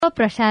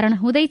प्रसारण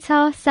हुँदैछ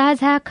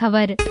साझा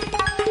खबर।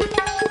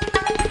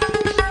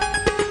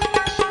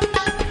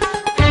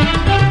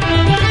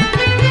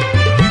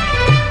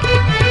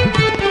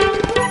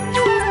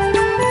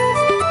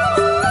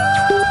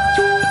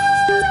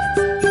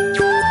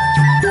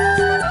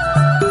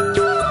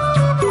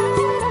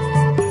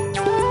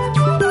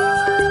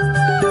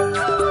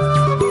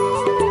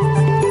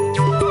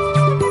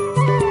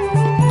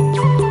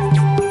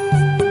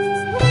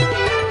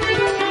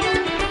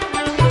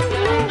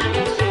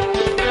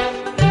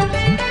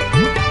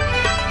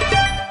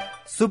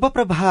 शुभ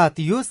प्रभात।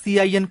 यो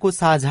सीआईएन को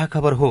साझा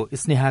खबर हो।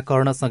 स्नेहा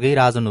कर्णसँगै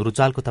राजन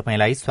रुचालको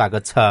तपाईंलाई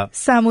स्वागत छ।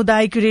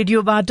 सामुदायिक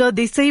रेडियोबाट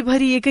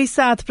देशैभरि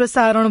एकैसाथ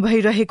प्रसारण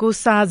भइरहेको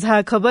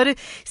साझा खबर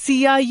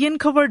सीआईएन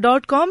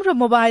खबर.com र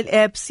मोबाइल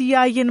एप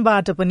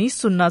सीआईएनबाट पनि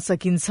सुन्न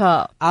सकिन्छ।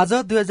 आज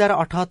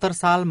 2078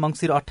 साल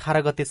मंगिर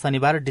 18 गते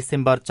शनिबार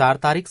डिसेम्बर 4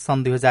 तारिक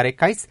सन्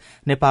 2021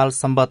 नेपाल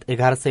सम्वत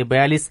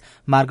 1142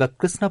 मार्ग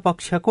कृष्ण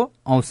पक्षको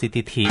औंसी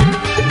तिथि।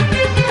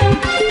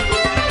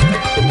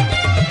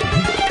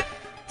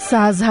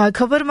 साझा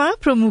खबरमा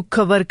प्रमुख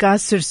खबरका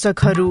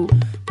शीर्षकहरू।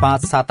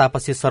 5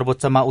 सातापछि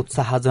सर्वोच्चमा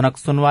उत्साहजनक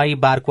सुनवाई,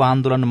 बारको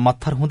आन्दोलन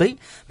मत्थर हुँदै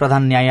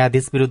प्रधान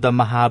न्यायाधीश विरूद्ध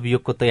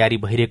महाभियोगको तयारी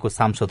भइरहेको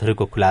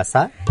सांसदहरूको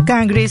खुलासा।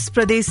 कांग्रेस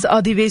प्रदेश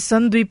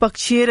अधिवेशन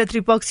द्विपक्षीय र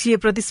त्रिपक्षीय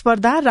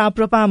प्रतिस्पर्धा,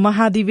 राप्रपा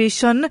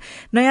महाधिवेशन,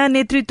 नयाँ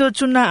नेतृत्व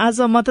चुन्न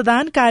आज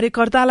मतदान,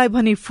 कार्यकर्तालाई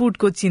भने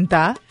फुटको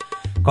चिन्ता।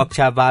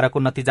 कक्षा 12 को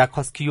नतिजा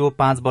खस्कियो,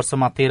 5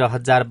 वर्षमा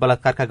 13,000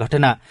 बलात्कारका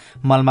घटना,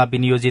 मलमा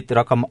विनियोजित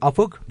रकम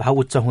अपुग, भाव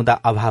उच्च हुँदा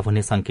अभाव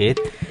हुने संकेत।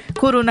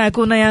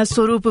 कोरोनाको नयाँ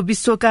स्वरूप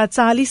विश्वका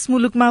 40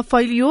 मुलुकमा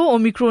फैलियो,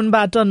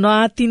 ओमिक्रोनबाट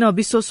नआत्तिन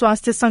विश्व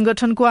स्वास्थ्य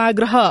संगठनको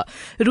आग्रह,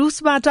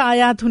 रूसबाट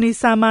आयात हुने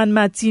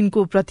सामानमा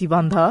चीनको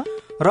प्रतिबन्ध।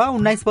 र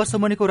 19 वर्ष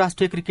मुनिको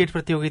राष्ट्रिय क्रिकेट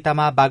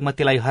प्रतियोगितामा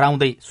बागमतीलाई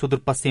हराउँदै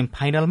सुदूरपश्चिम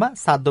फाइनलमा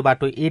 7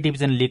 बाटो ए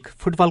डिभिजन लीग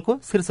फुटबलको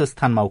शीर्ष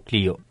स्थानमा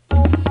उक्लियो।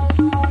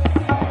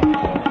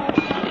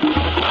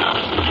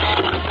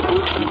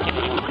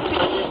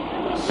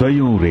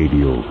 सयौं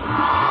रेडियो,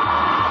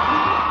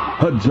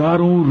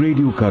 हजारौं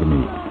रेडियो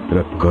कर्मी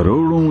र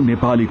करोड़ौं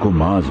नेपालीको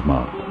माझमा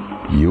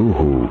यो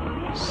हो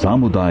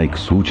सामुदायिक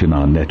सूचना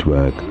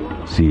नेटवर्क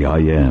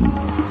सीआईएन।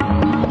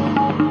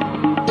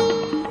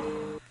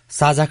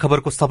 साझा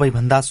खबरको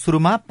सबैभन्दा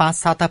शुरूमा 5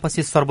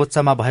 सातापछि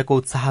सर्वोच्चमा भएको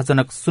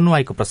उत्साहजनक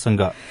सुनवाईको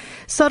प्रसंग।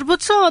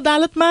 सर्वोच्च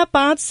अदालतमा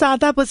 5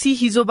 सातापछि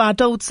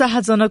हिजोबाट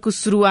उत्साहजनक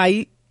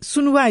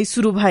सुनवाई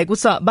शुरू भएको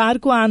छ।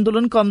 बारको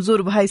आन्दोलन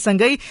कमजोर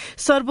भएसँगै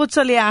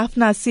सर्वोच्चले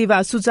आफ्ना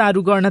सेवा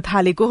सुचारू गर्न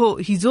थालेको हो।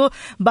 हिजो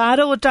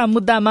 12वटा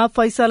मुद्दामा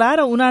फैसला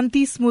र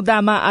 29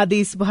 मुद्दामा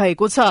आदेश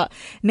भएको छ।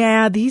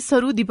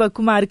 न्यायाधीशहरू दीपक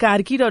कुमार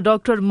कार्की र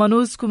डाक्टर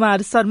मनोज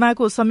कुमार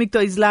शर्माको संयुक्त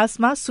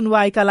इजलासमा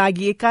सुनवाईका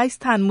लागि 21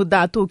 थान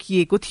मुद्दा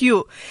तोकिएको थियो।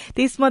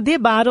 त्यसमध्ये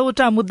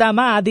 12वटा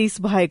मुद्दामा आदेश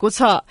भएको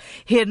छ।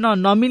 हेर्न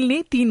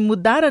नमिल्ने 3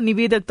 मुद्दा र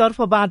निवेदक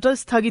तर्फबाट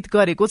स्थगित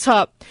गरेको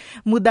छ।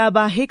 मुद्दा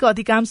बाहेक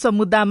अधिकांश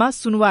मुद्दामा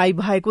सुनवाई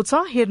भएको छ।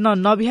 हेर्न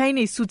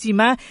नभ्याइने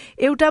सूचीमा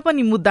एउटा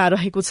पनि मुद्दा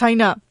रहेको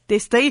छैन।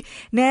 त्यस्तै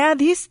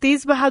न्यायाधीश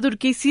तेजबहादुर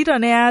केसी र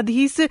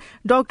न्यायाधीश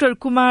डाक्टर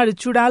कुमार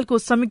चुडालको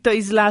संयुक्त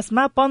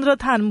इजलासमा 15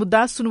 थान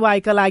मुद्दा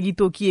सुनवाईका लागि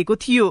तोकिएको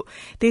थियो।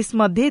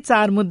 त्यसमध्ये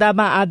 4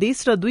 मुद्दामा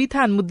आदेश र 2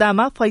 थान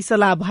मुद्दामा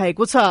फैसला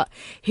भएको छ।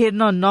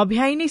 हेर्न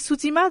नभ्याइने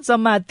सूचीमा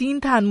जम्मा 3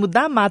 थान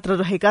मुद्दा मात्र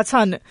रहेका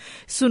छन्।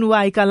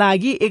 सुनवाईका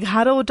लागि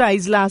 11वटा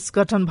इजलास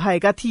गठन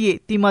भएका थिए।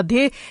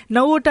 तीमध्ये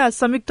 9वटा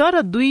संयुक्त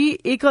र 2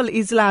 एकल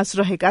इजलास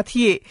रहेका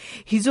थिए।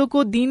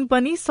 हिजोको दिन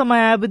पनि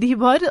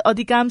समयावधिभर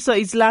अधिकांश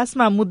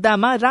इजलासमा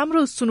मुद्दामा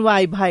राम्रो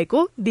सुनवाई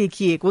भएको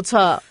देखिएको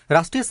छ।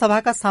 राष्ट्रिय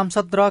सभाका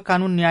सांसद र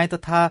कानून न्याय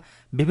तथा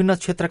विभिन्न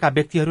क्षेत्रका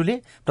व्यक्तिहरूले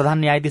प्रधान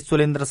न्यायाधीश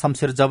चोलेन्द्र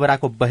शमशेर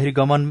जबराको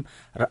बहिर्गमन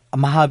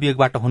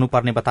महाभियोगबाट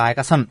हुनुपर्ने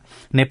बताएका छन्।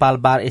 नेपाल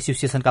बार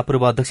एसोसिएशनका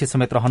पूर्व अध्यक्ष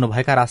समेत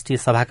रहनुभएका राष्ट्रिय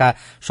सभाका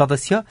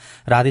सदस्य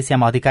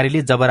राधेश्याम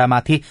अधिकारीले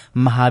जबरामाथि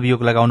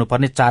महाभियोग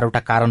लगाउनुपर्ने 4वटा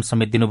कारण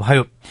समेत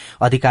दिनुभयो।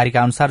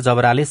 अधिकारीका अनुसार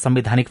जबराले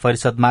संवैधानिक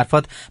परिषद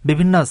मार्फत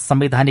विभिन्न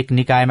संवैधानिक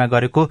निकायमा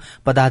गरेको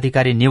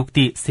पदाधिकारी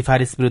नियुक्ति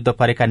सिफारिश विरूद्ध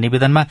परेका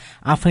निवेदनमा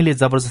आफैले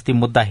जबरजस्ती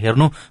मुद्दा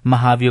हेर्नु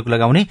महाभियोग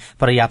लगाउने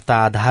पर्याप्त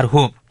आधार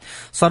हो।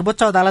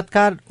 सर्वोच्च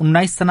अदालतका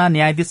 19 जना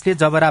न्यायाधीशले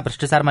जबरा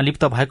भ्रष्टाचारमा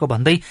लिप्त भएको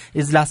भन्दै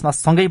इजलासमा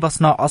सँगै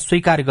बस्न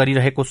अस्वीकार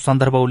गरिरहेको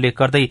सन्दर्भ उल्लेख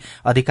गर्दै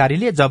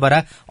अधिकारीले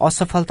जबरा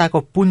असफलताको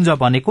पुञ्ज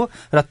बनेको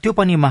र त्यो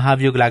पनि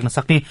महाभियोग लाग्न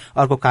सक्ने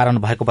अर्को कारण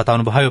भएको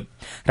बताउनुभयो।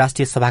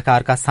 राष्ट्रिय सभाका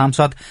अर्का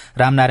सांसद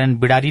रामनारायण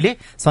बिडारीले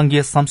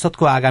संघीय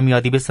संसदको आगामी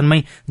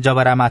अधिवेशनमै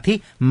जबरामाथि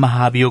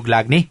महाभियोग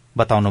लाग्ने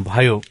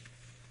बताउनुभयो।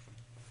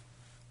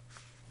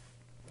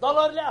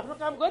 दलहरूले आफ्नो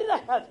काम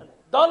गरिरहेका छन्।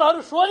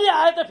 दलहरू सोझी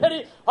आए त फेरि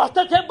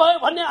हस्तक्षेप भयो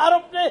भन्ने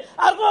आरोपले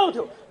अर्को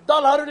आउँथ्यो।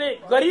 दलहरूले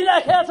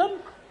गरिराखेका छन्।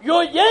 यो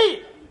यही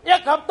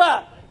 1 हप्ता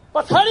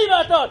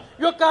पछाडिबाट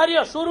यो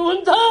कार्य सुरु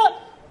हुन्छ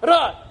र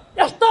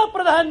यस्ता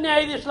प्रधान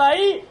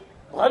न्यायाधीशलाई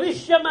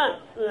भविष्यमा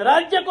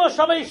राज्यको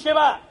सबै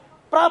सेवा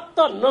प्राप्त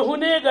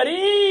नहुने गरी,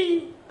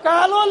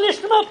 कालो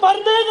लिस्टमा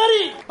पर्ने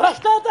गरी,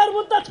 भ्रष्टाचार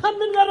मुद्दा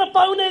छानबिन गर्न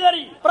पाउने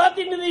गरी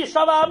प्रतिनिधि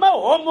सभामा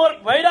होमवर्क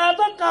भइरहेछ,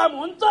 काम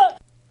हुन्छ।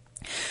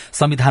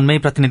 संविधानमै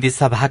प्रतिनिधि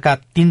सभाका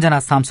 3 जना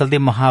सांसदले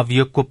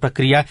महाभियोगको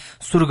प्रक्रिया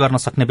शुरू गर्न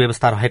सक्ने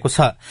व्यवस्था रहेको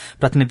छ।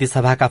 प्रतिनिधि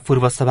सभाका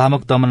पूर्व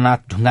सभामुख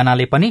दमननाथ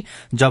ढुंगानाले पनि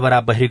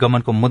जबरा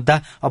बहिर्गमनको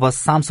मुद्दा अब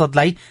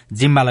सांसदलाई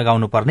जिम्मा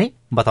लगाउनुपर्ने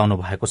बताउनु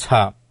भएको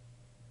छ।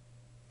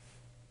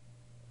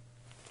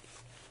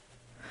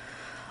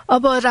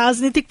 अब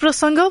राजनीतिक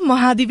प्रसंग।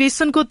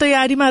 महाधिवेशनको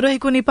तयारीमा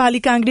रहेको नेपाली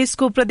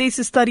कांग्रेसको प्रदेश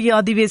स्तरीय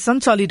अधिवेशन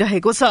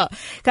चलिरहेको छ।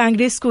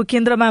 कांग्रेसको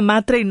केन्द्रमा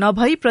मात्रै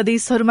नभई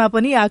प्रदेशहरूमा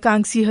पनि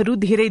आकांक्षीहरू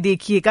धेरै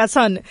देखिएका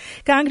छन्।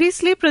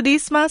 कांग्रेसले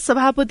प्रदेशमा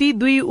सभापति,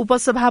 2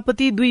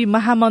 उपसभापति, 2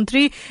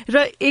 महामन्त्री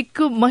र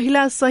 1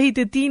 महिला सहित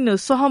 3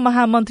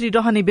 सहमहामन्त्री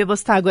रहने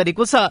व्यवस्था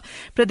गरेको छ।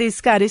 प्रदेश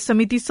कार्य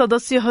समिति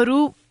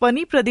सदस्यहरू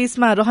पनि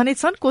प्रदेशमा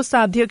रहनेछन्।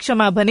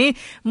 कोषाध्यक्षमा भने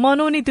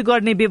मनोनित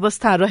गर्ने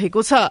व्यवस्था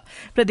रहेको छ।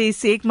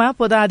 प्रदेश 1 मा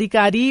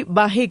पदाधिकारी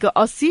बाहेक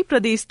 80,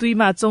 प्रदेश 2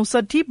 मा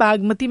 64,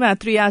 बागमतीमा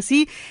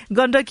 83,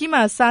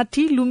 गण्डकीमा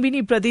 60,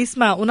 लुम्बिनी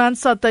प्रदेशमा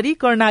 69,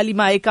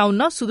 कर्णालीमा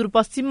 51,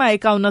 सुदूरपश्चिममा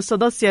 51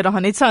 सदस्य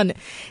रहनेछन्।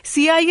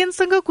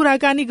 सीआईएनसँग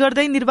कुराकानी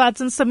गर्दै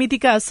निर्वाचन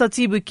समितिका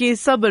सचिव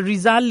केशव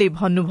रिजालले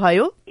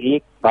भन्नुभयो,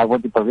 1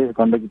 बागमती प्रदेश,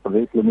 गण्डकी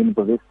प्रदेश, लुम्बिनी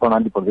प्रदेश,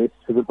 कर्णाली प्रदेश,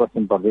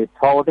 सुदूरपश्चिम प्रदेश,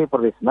 6वटै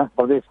प्रदेशमा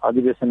प्रदेश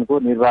अधिवेशनको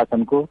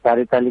निर्वाचनको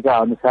कार्यतालिका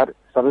अनुसार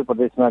सबै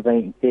प्रदेशमा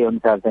चाहिँ त्यही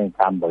अनुसार चाहिँ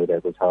काम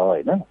भइरहेको छ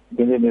हैन।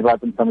 केन्द्रीय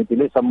निर्वाचन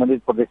समितिले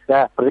सम्बन्धित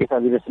प्रदेशका प्रदेश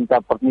अधिवेशनका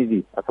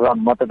प्रतिनिधि अथवा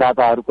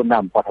मतदाताहरूको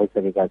नाम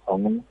पठाइसकेका छौं।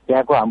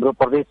 त्यहाँको हाम्रो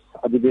प्रदेश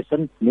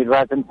अधिवेशन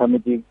निर्वाचन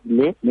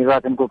समितिले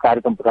निर्वाचनको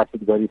कार्यक्रम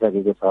प्रकाशित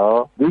गरिसकेको छ।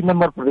 2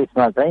 नम्बर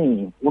प्रदेशमा चाहिँ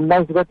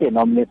 19 गते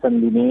नोमिनेसन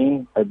लिने,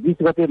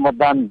 20 गते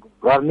मतदान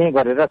गर्ने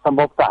गरेर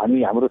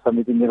सम्भवतः हाम्रो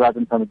समिति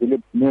निर्वाचन समितिले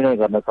निर्णय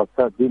गर्न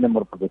सक्छ 2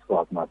 नम्बर प्रदेशको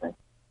हकमा चाहिँ।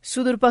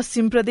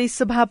 सुदूरपश्चिम प्रदेश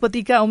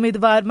सभापतिका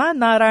उम्मेद्वारमा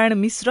नारायण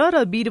मिश्र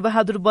र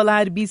वीरबहादुर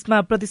बलायर बीचमा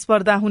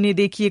प्रतिस्पर्धा हुने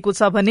देखिएको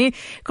छ भने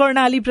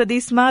कर्णाली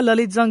प्रदेशमा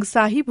ललितजंग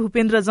शाही,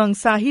 भूपेन्द्रजंग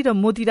शाही र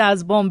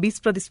मोतीराज बम बीच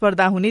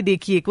प्रतिस्पर्धा हुने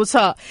देखिएको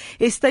छ।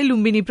 यस्तै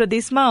लुम्बिनी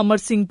प्रदेशमा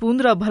अमरसिंह पुन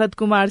र भरत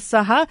कुमार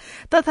शाह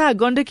तथा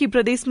गण्डकी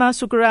प्रदेशमा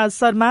शुक्रराज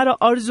शर्मा र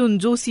अर्जुन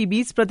जोशी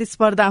बीच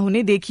प्रतिस्पर्धा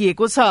हुने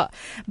देखिएको छ।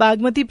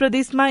 बागमती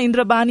प्रदेशमा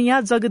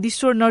इन्द्रबानिया,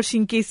 जगदीश्वर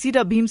नरसिंह केसी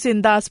र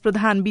भीमसेन दास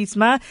प्रधान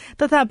बीचमा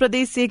तथा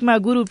प्रदेश 1 मा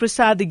गुरू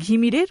प्रसाद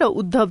घिमिरे र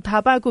उद्धव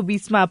थापाको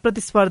बीचमा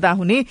प्रतिस्पर्धा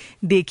हुने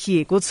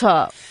देखिएको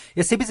छ।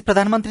 यसैबीच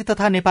प्रधानमन्त्री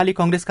तथा नेपाली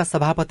कांग्रेसका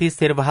सभापति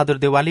शेरबहादुर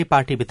देउवाले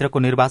पार्टीभित्रको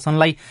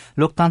निर्वाचनलाई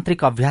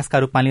लोकतान्त्रिक अभ्यासका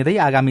रूपमा लिँदै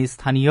आगामी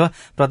स्थानीय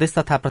प्रदेश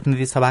तथा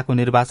प्रतिनिधि सभाको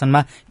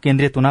निर्वाचनमा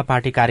केन्द्रित हुन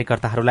पार्टी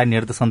कार्यकर्ताहरूलाई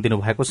निर्देशन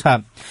दिनुभएको छ।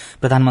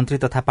 प्रधानमन्त्री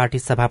तथा पार्टी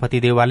सभापति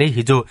देउवाले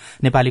हिजो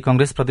नेपाली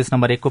कांग्रेस प्रदेश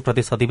नम्बर 1 को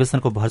प्रदेश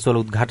अधिवेशनको भर्चुअल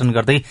उद्घाटन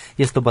गर्दै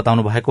यस्तो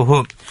बताउनु भएको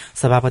हो।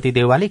 सभापति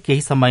देउवाले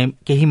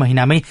केही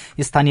महिनामै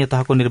स्थानीय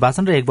तहको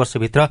निर्वाचन र 1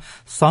 वर्षभित्र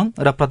संघ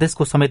र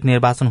प्रदेशको समेत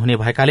निर्वाचन हुने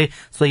भएकाले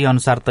सोही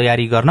अनुसार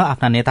तयारी गर्न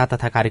आफ्ना नेता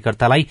तथा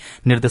कार्यकर्तालाई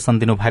निर्देशन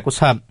दिनुभएको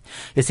छ।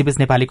 यसैबीच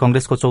नेपाली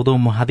कांग्रेसको 14औं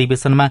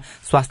महाधिवेशनमा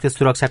स्वास्थ्य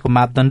सुरक्षाको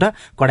मापदण्ड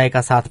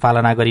कडाइका साथ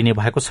पालना गरिने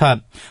भएको छ।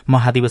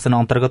 महाधिवेशन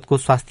अन्तर्गतको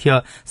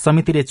स्वास्थ्य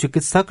समितिले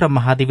चिकित्सक र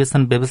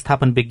महाधिवेशन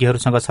व्यवस्थापन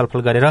विज्ञहरूसँग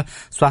छलफल गरेर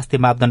स्वास्थ्य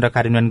मापदण्ड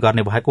कार्यान्वयन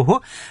गर्ने भएको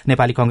हो।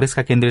 नेपाली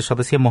कांग्रेसका केन्द्रीय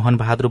सदस्य मोहन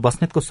बहादुर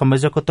बस्नेतको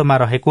संयोजकत्वमा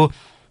रहेको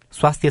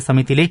स्वास्थ्य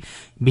समितिले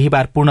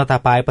बिहिबार पूर्णता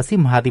पाएपछि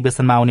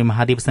महाधिवेशनमा आउने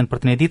महाधिवेशन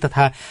प्रतिनिधि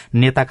तथा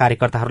नेता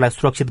कार्यकर्ताहरूलाई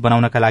सुरक्षित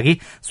बनाउनका लागि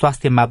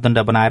स्वास्थ्य मापदण्ड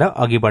बनाएर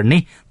अघि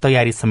बढ़ने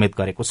तयारी समेत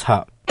गरेको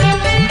छ।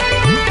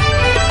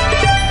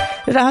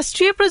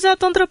 राष्ट्रिय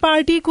प्रजातन्त्र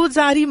पार्टीको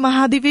जारी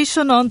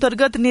महाधिवेशन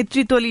अन्तर्गत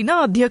नेतृत्व लिन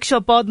अध्यक्ष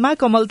पदमा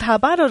कमल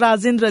थापा र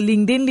राजेन्द्र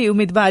लिङदेनले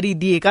उम्मेद्वारी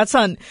दिएका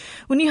छन्।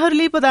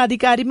 उनीहरूले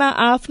पदाधिकारीमा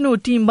आफ्नो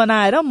टीम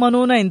बनाएर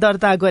मनोनयन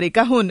दर्ता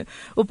गरेका हुन्।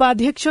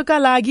 उपाध्यक्षका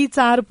लागि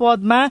 4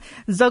 पदमा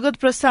जगत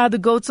प्रसाद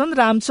गौचन,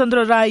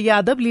 रामचन्द्र राय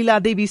यादव,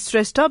 लीलादेवी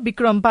श्रेष्ठ,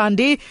 विक्रम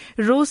पाण्डे,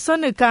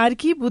 रोशन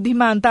कार्की,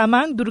 बुद्धिमान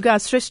तामाङ, दुर्गा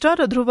श्रेष्ठ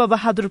र ध्रुव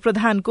बहादुर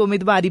प्रधानको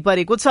उम्मेद्वारी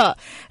परेको छ।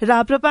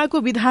 राप्रपाको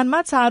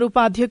विधानमा 4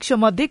 उपाध्यक्ष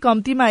मध्ये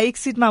कम्तीमा 1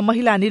 सीटमा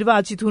महिला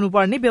निर्वाचित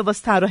हुनुपर्ने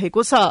व्यवस्था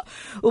रहेको छ।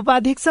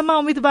 उपाध्यक्षमा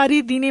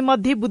उम्मेद्वारी दिने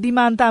मध्ये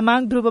बुद्धिमान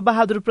तामाङ, ध्रुव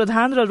बहादुर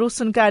प्रधान र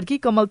रोशन कार्की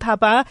कमल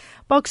थापा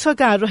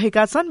पक्षका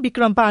रहेका छन्।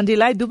 विक्रम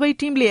पाण्डेलाई दुवै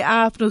टीमले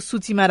आफ्नो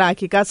सूचीमा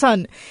राखेका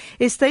छन्।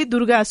 यस्तै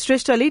दुर्गा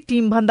श्रेष्ठले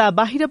टीम भन्दा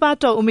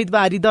बाहिरबाट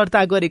उम्मेद्वारी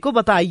दर्ता गरेको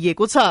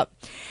बताइएको छ।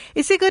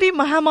 यसैगरी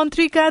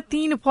महामन्त्रीका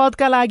 3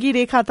 पदका लागि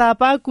रेखा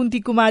थापा, कुन्ती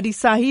कुमारी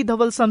शाही,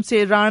 धवल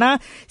शमशेर राणा,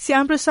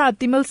 श्यामप्रसाद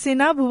तिमल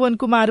सेना, भुवन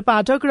कुमार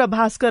पाठक र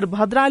भास्कर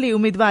भद्राले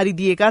उम्मेद्वारी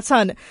दिएका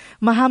छन्।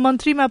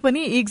 महामन्त्रीमा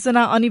पनि 1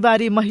 जना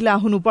अनिवार्य महिला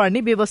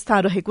हुनुपर्ने व्यवस्था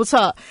रहेको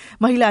छ।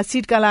 महिला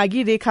सीटका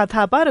लागि रेखा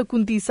थापा र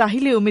कुन्ती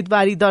शाहीले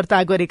उम्मेद्वारी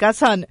दर्ता गरेका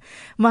छन्।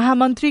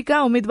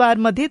 महामन्त्रीका उम्मेद्वार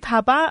मध्ये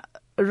थापा,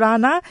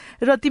 राणा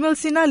र तिमल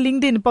सेना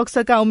लिङदेन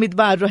पक्षका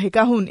उम्मेद्वार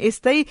रहेका हुन्।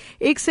 यस्तै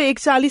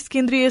 141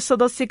 केन्द्रीय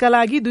सदस्यका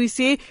लागि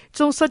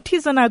 264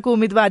 जनाको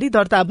उम्मेद्वारी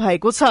दर्ता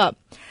भएको छ।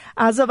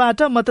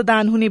 आजबाट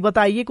मतदान हुने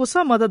बताइएको छ।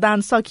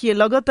 मतदान सकिए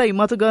लगत्तै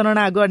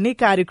मतगणना गर्ने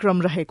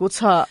कार्यक्रम रहेको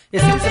छ।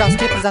 यसैबीच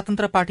राष्ट्रिय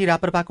प्रजातन्त्र पार्टी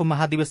राप्रपाको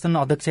महाधिवेशन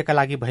अध्यक्षका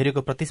लागि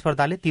भइरहेको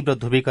प्रतिस्पर्धाले तीव्र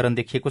ध्रुवीकरण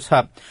देखिएको छ।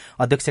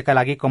 अध्यक्षका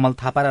लागि कमल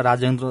थापा र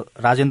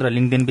राजेन्द्र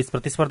लिङदेन बीच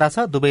प्रतिस्पर्धा छ।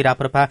 दुवै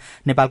राप्रपा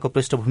नेपालको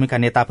पृष्ठभूमिका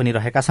नेता पनि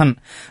रहेका छन्।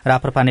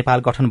 राप्रपा नेपाल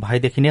गठन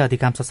भएदेखि नै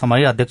अधिकांश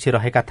समय अध्यक्ष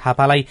रहेका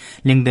थापालाई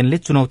लिङदेनले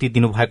चुनौती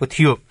दिनुभएको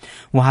थियो।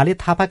 उहाँले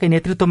थापाकै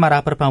नेतृत्वमा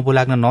राप्रपामा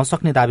बोलाग्न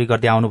नसक्ने दावी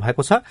गर्दै आउनु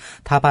भएको छ।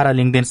 थापा र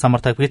लिङदेन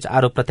समर्थक बीच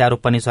आरोप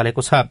प्रत्यारोप पनि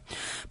चलेको छ।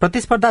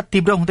 प्रतिस्पर्धा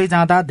तीव्र हुँदै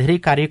जाँदा धेरै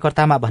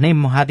कार्यकर्तामा भने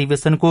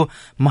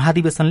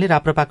महाधिवेशनले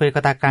राप्रपाको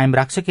एकता कायम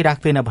राख्छ कि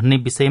राख्दैन भन्ने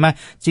विषयमा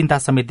चिन्ता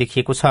समेत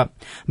देखिएको छ।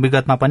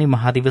 विगतमा पनि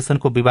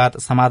महाधिवेशनको विवाद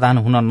समाधान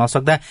हुन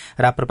नसक्दा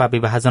राप्रपा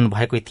विभाजन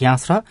भएको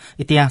इतिहास छ।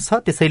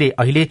 त्यसैले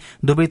अहिले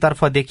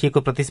दुवैतर्फ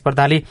देखिएको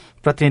प्रतिस्पर्धाले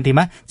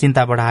प्रतिनिधिमा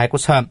चिन्ता बढ़ाएको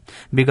छ।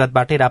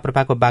 विगतबाटै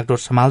राप्रपाको बागडोर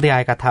सम्हाल्दै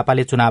आएका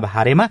थापाले चुनाव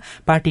हारेमा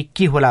पार्टी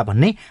के होला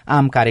भन्ने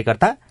आम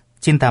कार्यकर्ता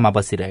चिन्तामा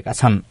बसिरहेका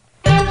छन्।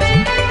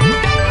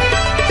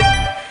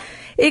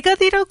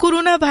 एकातिर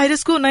कोरोना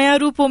भाइरसको नयाँ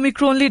रूप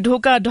ओमिक्रोनले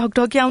ढोका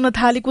ढकढक्याउन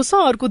थालेको छ।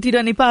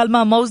 अर्कोतिर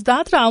नेपालमा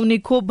मौजदात र आउने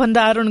खोप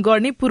भण्डारण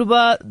गर्ने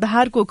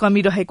पूर्वाधारको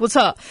कमी रहेको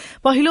छ।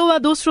 पहिलो वा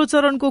दोस्रो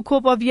चरणको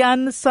खोप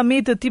अभियान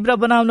समेत तीव्र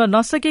बनाउन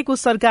नसकेको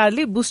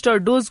सरकारले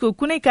बुस्टर डोजको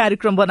कुनै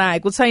कार्यक्रम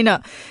बनाएको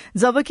छैन।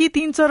 जबकि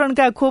 3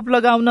 चरणका खोप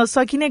लगाउन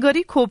सकिने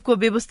गरी खोपको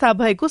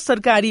व्यवस्था भएको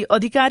सरकारी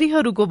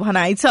अधिकारीहरूको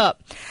भनाइ छ।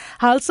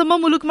 हालसम्म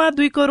मुलुकमा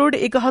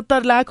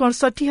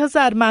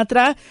 2,71,68,000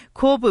 मात्रा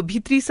खोप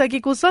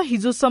भित्रिसकेको छ।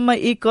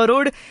 हिजोसम्म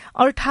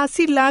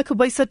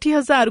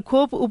 1,88,62,000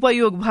 खोप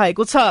उपयोग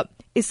भएको छ।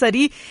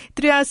 यसरी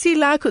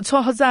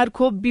 83,06,000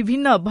 खोप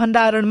विभिन्न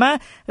भण्डारणमा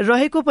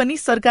रहेको पनि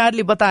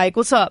सरकारले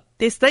बताएको छ।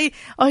 त्यस्तै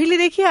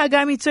अहिलेदेखि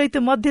आगामी चैत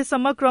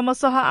मध्यसम्म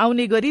क्रमशः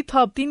आउने गरी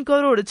थप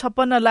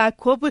 3,56,00,000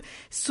 खोप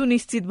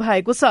सुनिश्चित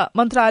भएको छ।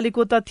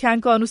 मन्त्रालयको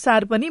तथ्याङ्क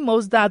अनुसार पनि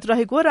मौजदात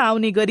रहेको र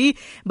आउने गरी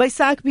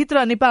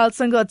वैशाखभित्र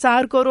नेपालसँग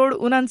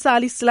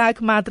 4,39,00,000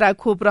 मात्रा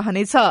खोप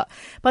रहनेछ।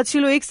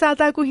 पछिल्लो एक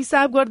साताको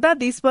हिसाब गर्दा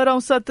देशभर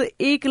औसत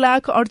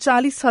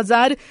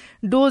 1,48,000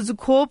 डोज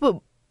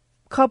खोप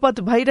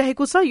खपत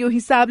भइरहेको छ। यो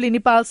हिसाबले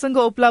नेपालसँग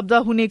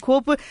उपलब्ध हुने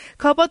खोप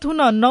खपत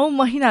हुन 9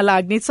 महिना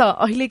लाग्नेछ।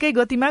 अहिलेकै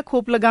गतिमा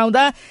खोप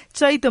लगाउँदा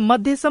चैत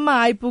मध्यसम्म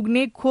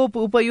आइपुग्ने खोप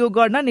उपयोग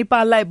गर्न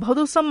नेपाललाई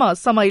भदौसम्म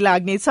समय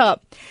लाग्नेछ।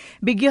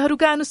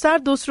 विज्ञहरूका अनुसार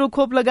दोस्रो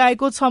खोप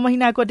लगाएको 6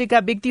 महिना कटेका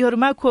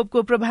व्यक्तिहरूमा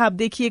खोपको प्रभाव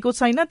देखिएको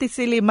छैन।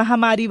 त्यसैले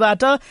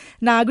महामारीबाट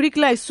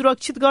नागरिकलाई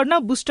सुरक्षित गर्न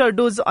बुस्टर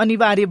डोज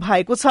अनिवार्य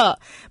भएको छ।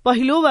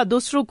 पहिलो वा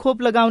दोस्रो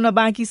खोप लगाउन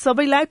बाँकी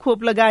सबैलाई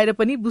खोप लगाएर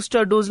पनि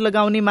बुस्टर डोज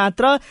लगाउने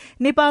मात्र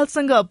नेपालसँग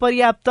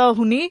पर्याप्त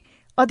हुने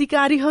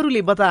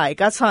अधिकारीहरूले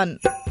बताएका छन्।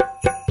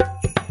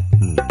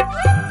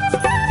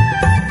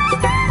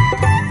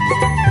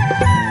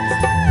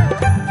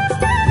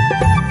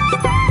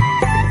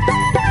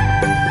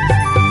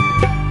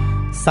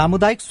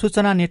 सामुदायिक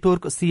सूचना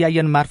नेटवर्क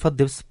सीआईएन मार्फत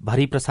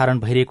देशभरि प्रसारण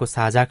भइरहेको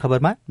साझा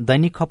खबरमा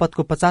दैनिक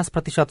खपतको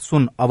 50%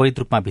 सुन अवैध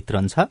रूपमा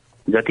भित्रन्छ।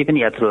 जति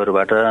पनि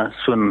यात्रुहरूबाट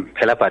सुन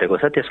फेला पारेको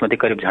छ त्यसमध्ये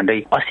करिब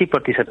झण्डै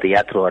 80%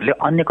 यात्रुहरूले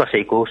अन्य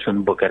कसैको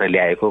सुन बोकेर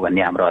ल्याएको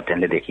भन्ने हाम्रो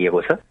अध्ययनले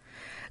देखिएको छ।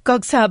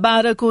 कक्षा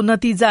 12 को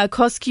नतिजा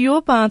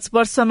खस्कियो। 5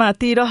 वर्षमा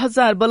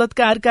 13,000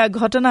 बलात्कारका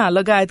घटना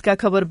लगायतका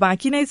खबर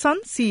बाँकी नै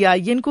छन्।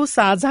 सीआईएनको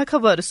साझा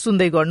खबर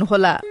सुन्दै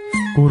गर्नुहोला।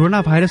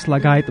 कोरोना भाइरस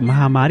लगायत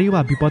महामारी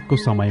वा विपदको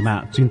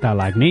समयमा चिन्ता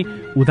लाग्ने,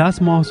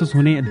 उदास महसुस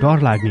हुने,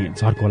 डर लाग्ने,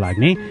 झर्को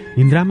लाग्ने,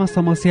 निन्द्रामा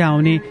समस्या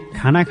आउने,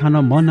 खाना खान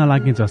मन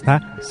नलाग्ने जस्ता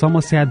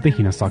समस्या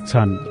देखिन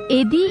सक्छन्।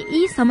 यदि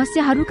यी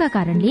समस्याहरूका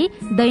कारणले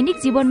दैनिक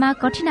जीवनमा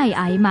कठिनाई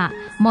आएमा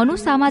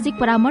मनोसामाजिक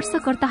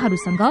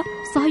परामर्शकर्ताहरूसँग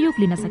सहयोग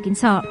लिन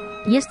सकिन्छ।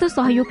 यस्तो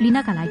सहयोग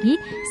लिनका लागि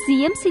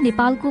सीएमसी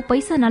नेपालको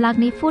पैसा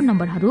नलाग्ने फोन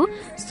नम्बरहरू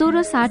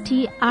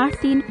 1660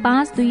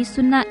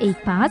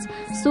 83520115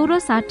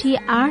 1660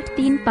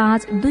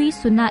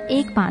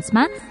 83520115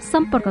 मा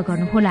सम्पर्क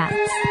गर्नुहोला।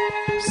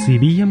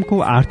 सीबीएमको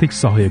आर्थिक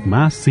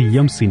सहयोगमा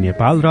सीएमसी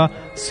नेपाल र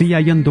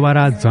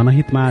सीआईएनद्वारा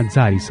जनहितमा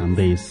जारी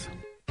सन्देश।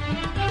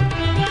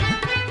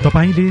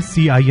 तपाईले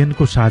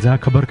सीआईएनको साझा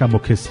खबरका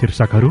मुख्य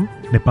शीर्षकहरू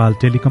नेपाल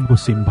टेलिकमको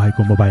सिम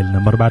भएको मोबाइल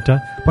नम्बरबाट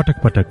पटक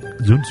पटक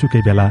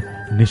जुनसुकै बेला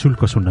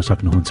निशुल्क सुन्न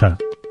सक्नुहुन्छ।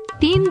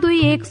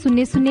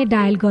 32100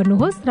 डायल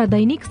गर्नुहोस् र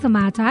दैनिक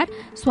समाचार,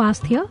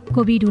 स्वास्थ्य,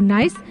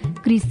 कोभिड-19,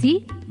 कृषि,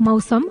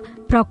 मौसम,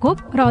 प्रकोप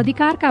र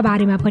अधिकारका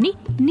बारेमा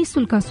पनि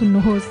निशुल्क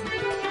सुन्नुहोस्।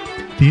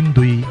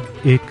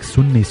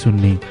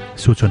 32100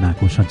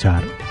 सूचनाको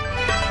संचार।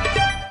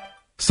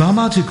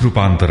 सामाजिक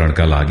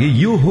रूपान्तरणका लागि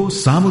यो हो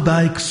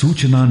सामुदायिक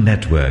सूचना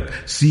नेटवर्क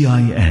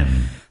सीआईएन।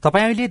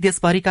 तपाईँ अहिले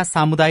देशभरिका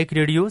सामुदायिक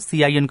रेडियो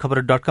सीआईएन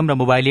खबर.com र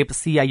मोबाइल एप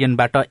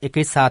सीआईएनबाट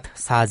एकैसाथ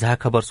साझा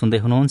खबर सुन्दै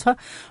हुनुहुन्छ।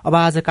 अब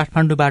आज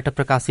काठमाडौँबाट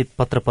प्रकाशित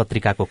पत्र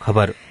पत्रिकाको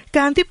खबर।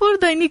 कान्तिपुर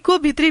दैनिकको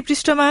भित्री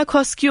पृष्ठमा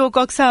खस्कियो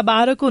कक्षा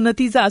 12 को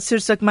नतिजा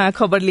शीर्षकमा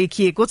खबर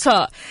लेखिएको छ।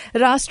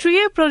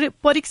 राष्ट्रिय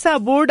परीक्षा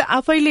बोर्ड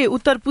आफैले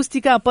उत्तर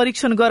पुस्तिका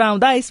परीक्षण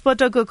गराउँदा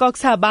यसपटक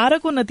कक्षा 12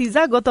 को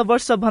नतिजा गत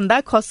वर्ष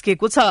भन्दा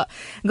खस्केको छ।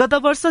 गत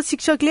वर्ष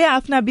शिक्षकले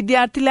आफ्ना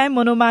विद्यार्थीलाई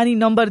मनोमानी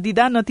नम्बर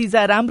दिँदा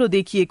नतिजा राम्रो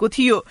देखिएको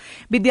थियो।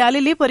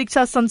 विद्यालयले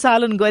परीक्षा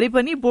सञ्चालन गरे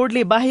पनि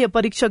बोर्डले बाह्य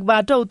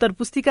परीक्षकबाट उत्तर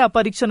पुस्तिका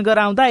परीक्षण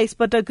गराउँदा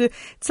यसपटक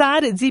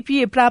 4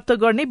 जीपीए प्राप्त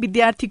गर्ने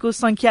विद्यार्थीको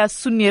संख्या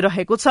 0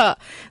 रहेको छ।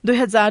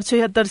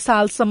 2076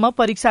 सालसम्म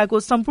परीक्षाको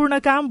सम्पूर्ण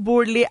काम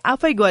बोर्डले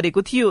आफै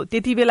गरेको थियो।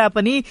 त्यति बेला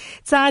पनि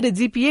 4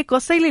 जीपीए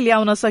कसैले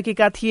ल्याउन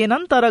सकेका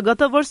थिएनन्। तर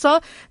गत वर्ष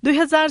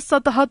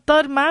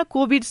 2077 मा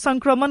कोविड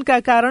संक्रमणका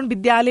कारण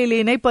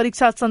विद्यालयले नै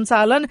परीक्षा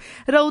सञ्चालन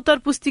र उत्तर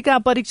पुस्तिका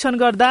परीक्षण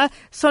गर्दा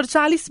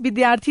 47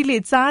 विद्यार्थीले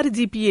 4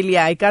 जीपीए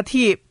ल्याएका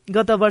थिए।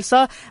 गत वर्ष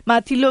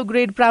माथिल्लो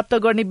ग्रेड प्राप्त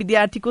गर्ने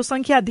विद्यार्थीको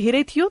संख्या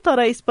धेरै थियो,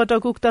 तर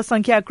यसपटक उक्त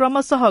संख्या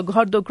क्रमशः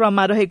घट्दो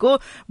क्रममा रहेको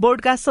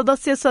बोर्डका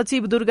सदस्य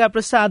सचिव दुर्गा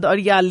प्रसाद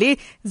अर्यालले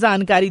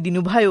जानकारी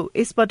दिनुभयो।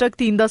 यसपटक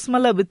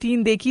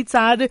 3.3 देखि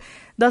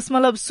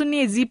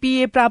 4.0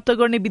 जीपीए प्राप्त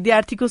गर्ने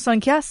विद्यार्थीको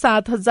संख्या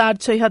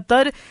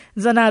 7076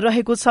 जना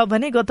रहेको छ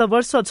भने गत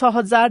वर्ष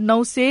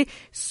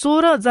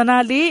 6916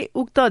 जनाले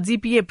उक्त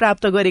जीपीए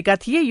प्राप्त गरेका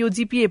थिए। यो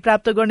जीपीए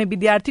प्राप्त गर्ने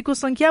विद्यार्थीको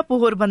संख्या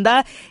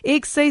पोहोरभन्दा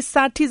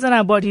 160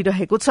 जना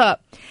बढ़िरहेको छ।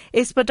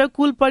 यसपटक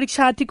कुल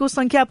परीक्षार्थीको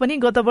संख्या पनि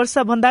गत वर्ष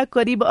भन्दा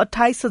करिब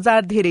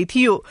 28,000 धेरै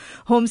थियो।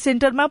 होम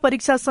सेन्टरमा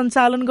परीक्षा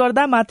सञ्चालन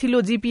गर्दा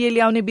माथिल्लो जीपीए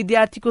ल्याउने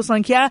विद्यार्थीको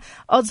संख्या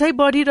अझै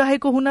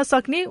बढ़िरहेको हुन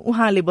सक्ने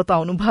उहाँले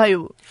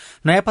बताउनुभयो।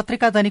 नयाँ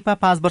पत्रिका दैनिकमा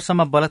 5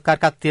 वर्षमा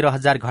बलात्कारका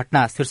 13,000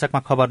 घटना शीर्षकमा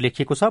खबर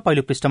लेखिएको छ।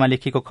 पहिलो पृष्ठमा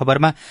लेखिएको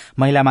खबरमा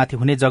महिलामाथि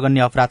हुने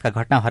जघन्य अपराधका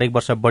घटना हरेक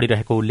वर्ष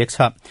बढ़िरहेको उल्लेख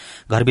छ।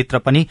 घरभित्र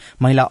पनि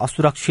महिला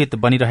असुरक्षित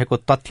बनिरहेको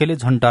तथ्यले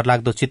झन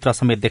डरलाग्दो चित्र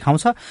समेत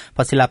देखाउँछ।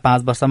 पछिल्ला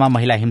 5 वर्षमा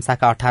महिला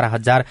हिंसाका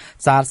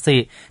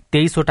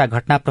 18,423 वटा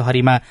घटना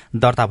प्रहरीमा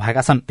दर्ता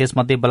भएका छन्।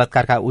 त्यसमध्ये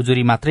बलात्कारका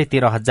उजुरी मात्रै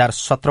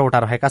 13,017 वटा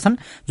रहेका छन्,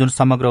 जुन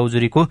समग्र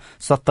उजुरीको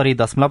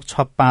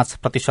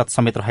 70.65%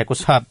 समेत रहेको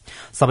छ।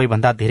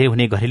 सबैभन्दा धेरै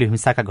हुने घरेलु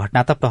हिंसाका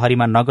घटना त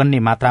प्रहरीमा नगन्य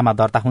मात्रामा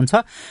दर्ता हुन्छ।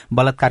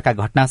 बलात्कारका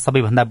घटना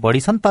सबैभन्दा बढ़ी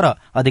छन्, तर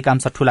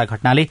अधिकांश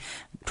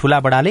ठूला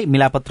बडाले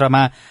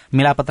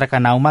मिलापत्रका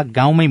नाउँमा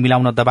गाउँमै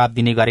मिलाउन दबाव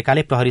दिने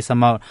गरेकाले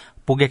प्रहरीसम्म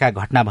पुगेका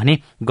घटना भने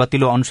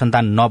गतिलो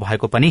अनुसन्धान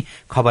नभएको पनि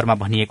खबरमा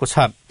भनिएको छ।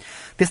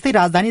 त्यस्तै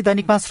राजधानी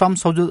दैनिकमा श्रम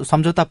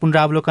सम्झौता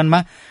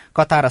पुनरावलोकनमा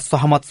कतार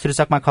सहमत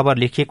शीर्षकमा खबर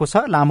लेखिएको छ।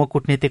 लामो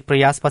कूटनीतिक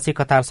प्रयासपछि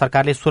कतार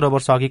सरकारले 16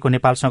 वर्ष अघिको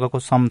नेपालसँगको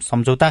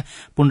सम्झौता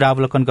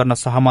पुनरावलोकन गर्न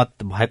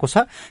सहमत भएको छ।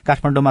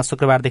 काठमाडौँमा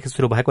शुक्रबारदेखि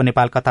शुरू भएको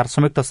नेपाल कतार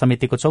संयुक्त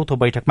समितिको चौथो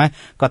बैठकमा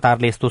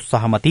कतारले यस्तो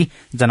सहमति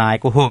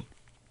जनाएको हो।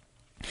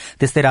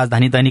 त्यस्तै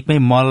राजधानी दैनिकमै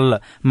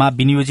मलमा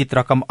विनियोजित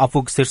रकम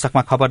अपुग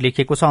शीर्षकमा खबर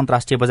लेखिएको छ।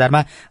 अन्तर्राष्ट्रिय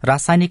बजारमा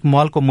रासायनिक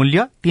मलको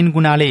मूल्य 3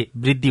 गुणाले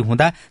वृद्धि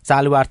हुँदा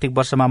चालु आर्थिक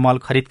वर्षमा मल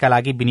खरिदका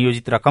लागि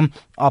विनियोजित रकम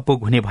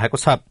अपुग हुने भएको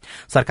छ।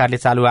 सरकारले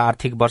चालु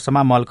आर्थिक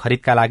वर्षमा मल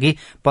खरिदका लागि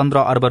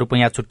 15 अर्ब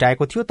रूपियाँ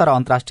छुट्याएको थियो, तर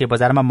अन्तर्राष्ट्रिय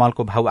बजारमा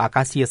मलको भाव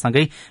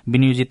आकाशीयसँगै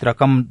विनियोजित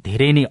रकम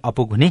धेरै नै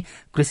अपुग हुने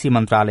कृषि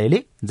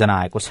मन्त्रालयले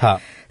जनाएको छ।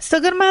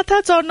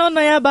 सगरमाथा चढ्न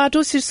नयाँ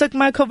बाटो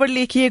शीर्षकमा खबर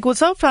लेखिएको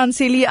छ।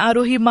 फ्रान्सेली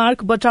आरोही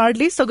मार्क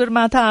बटार्डले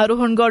सगरमाथा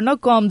आरोहण गर्न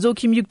कम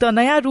जोखिमयुक्त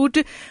नयाँ रूट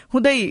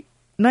हुँदै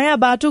नयाँ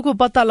बाटोको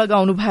पत्ता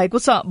लगाउनु भएको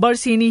छ।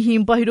 वर्षेनी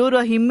हिम पहिरो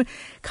र हिम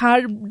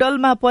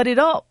खाडलमा परेर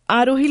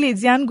आरोहीले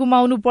ज्यान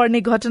गुमाउनु पर्ने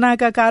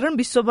घटनाका कारण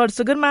विश्वभर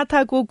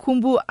सगरमाथाको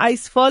खुम्बु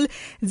आइसफल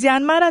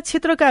ज्यानमारा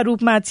क्षेत्रका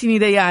रूपमा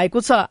चिनिँदै आएको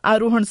छ।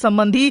 आरोहण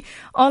सम्बन्धी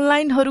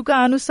अनलाइनहरूका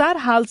अनुसार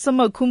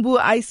हालसम्म खुम्बु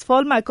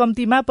आइसफलमा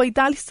कम्तीमा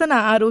 45 जना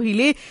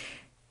आरोहीले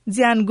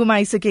ज्यान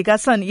गुमाइसकेका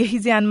छन्। यही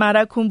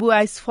ज्यानमारा खुम्बु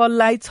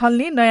आइसफललाई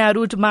छल्ने नयाँ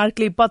रूट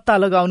मार्कले पत्ता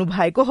लगाउनु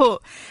भएको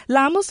हो।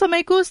 लामो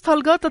समयको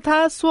स्थलगत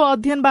तथा स्व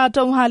अध्ययनबाट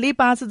उहाँले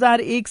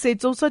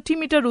 5,164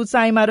 मिटर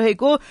उचाइमा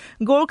रहेको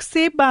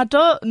गोर्खसेपबाट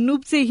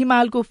नुब्चे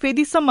हिमालको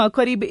फेदीसम्म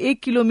करिब 1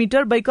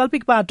 किलोमिटर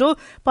वैकल्पिक बाटो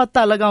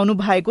पत्ता लगाउनु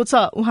भएको छ।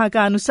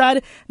 उहाँका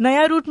अनुसार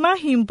नयाँ रूटमा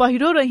हिम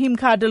पहिरो र हिम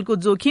खाडलको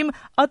जोखिम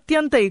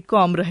अत्यन्तै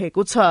कम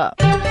रहेको छ।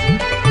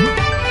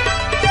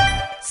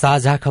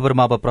 साझा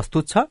खबरमा अब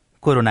प्रस्तुत छ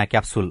corona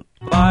capsule.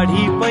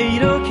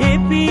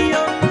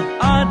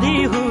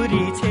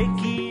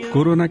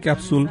 Corona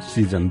capsule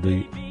season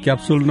 2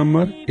 capsule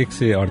number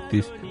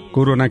 138।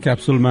 Corona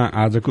क्याप्सुलमा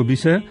आजको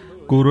विषय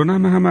कोरोना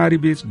महामारी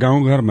बीच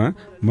गाउँघरमा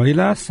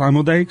महिला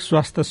सामुदायिक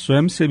स्वास्थ्य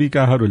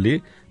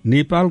स्वयंसेविकाहरूले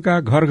नेपालका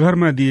घर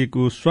घरमा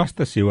दिएको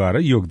स्वास्थ्य सेवा र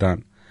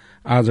योगदान।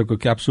 आजको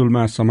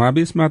क्याप्सुलमा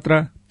समावेश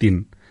मात्रा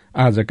 3।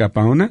 आजका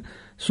पाहुना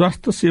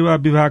स्वास्थ्य सेवा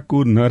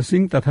विभागको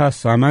नर्सिङ तथा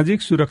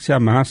सामाजिक सुरक्षा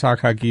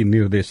महाशाखाकी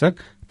निर्देशक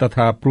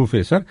तथा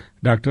प्रोफेसर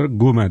डाक्टर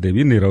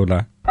गोमादेवी निरौला।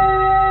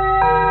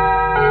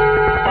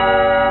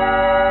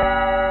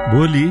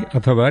 भोलि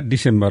अथवा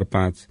डिसेम्बर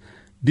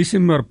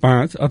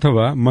 5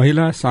 अथवा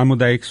महिला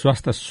सामुदायिक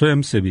स्वास्थ्य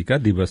स्वयंसेविका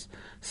दिवस।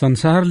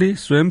 संसारले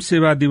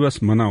स्वयंसेवा दिवस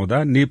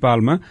मनाउँदा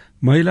नेपालमा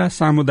महिला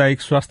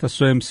सामुदायिक स्वास्थ्य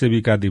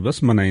स्वयंसेविका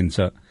दिवस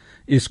मनाइन्छ।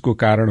 यसको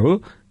कारण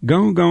हो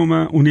गाउँ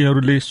गाउँमा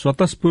उनीहरूले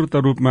स्वतस्फूर्त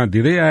रूपमा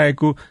दिँदै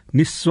आएको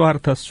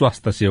निस्वार्थ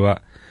स्वास्थ्य सेवा।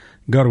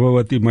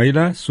 गर्भवती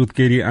महिला,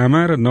 सुत्केरी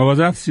आमा र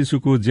नवजात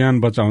शिशुको ज्यान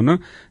बचाउन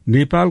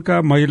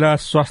नेपालका महिला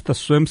स्वास्थ्य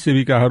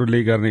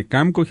स्वयंसेविकाहरूले गर्ने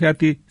कामको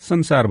ख्याति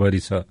संसारभरि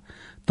छ।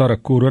 तर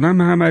कोरोना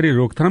महामारी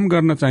रोकथाम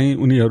गर्न चाहिँ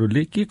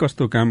उनीहरूले के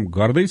कस्तो काम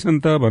गर्दैछन्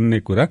त भन्ने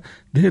कुरा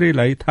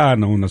धेरैलाई थाहा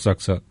नहुन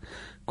सक्छ।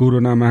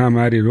 कोरोना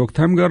महामारी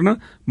रोकथाम गर्न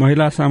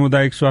महिला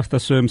सामुदायिक स्वास्थ्य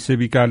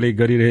स्वयंसेविकाले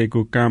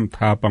गरिरहेको काम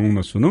थाहा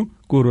पाउन सुनौ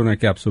कोरोना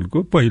क्याप्सुलको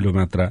पहिलो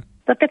मात्रा।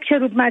 प्रत्यक्ष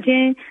रूपमा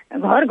चाहिँ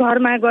घर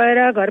घरमा गएर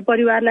घर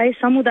परिवारलाई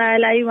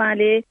समुदायलाई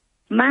उहाँले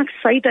मास्क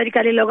सही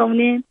तरिकाले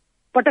लगाउने,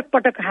 पटक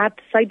पटक हात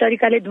सही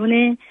तरिकाले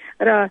धुने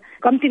र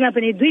कम्तीमा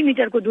पनि 2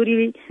 मिटरको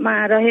दूरीमा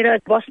रहेर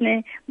बस्ने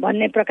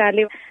भन्ने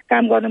प्रकारले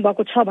काम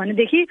गर्नुभएको छ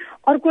भनेदेखि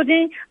अर्को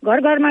चाहिँ घर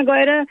घरमा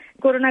गएर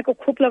कोरोनाको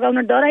खोप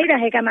लगाउन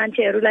डराइरहेका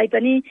मान्छेहरूलाई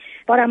पनि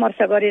परामर्श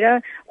गरेर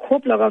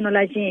खोप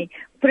लगाउनलाई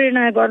चाहिँ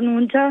प्रेरणा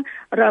गर्नुहुन्छ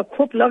र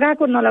खोप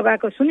लगाएको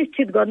नलगाएको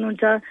सुनिश्चित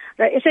गर्नुहुन्छ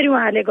र यसरी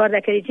उहाँहरूले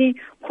गर्दाखेरि चाहिँ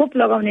खोप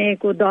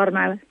लगाउनेको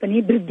दरमा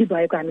पनि वृद्धि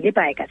भएको हामीले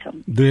पाएका छौं।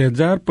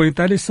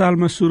 2045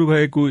 सालमा शुरू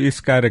भएको यस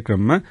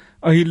कार्यक्रममा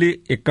अहिले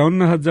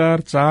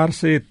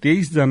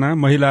 51,423 जना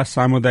महिला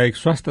सामुदायिक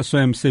स्वास्थ्य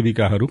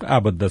स्वयंसेविकाहरू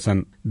आबद्ध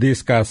छन्।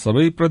 देशका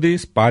सबै प्रदेश,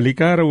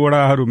 पालिका र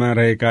वडाहरूमा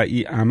रहेका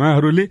यी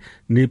आमाहरूले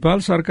नेपाल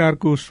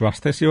सरकारको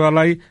स्वास्थ्य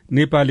सेवालाई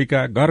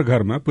नेपालीका घर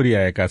घरमा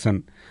पुर्याएका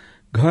छन्।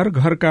 घर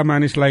घरका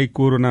मानिसलाई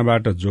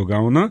कोरोनाबाट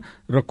जोगाउन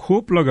र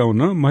खोप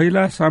लगाउन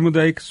महिला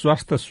सामुदायिक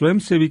स्वास्थ्य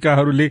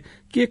स्वयंसेविकाहरूले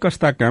के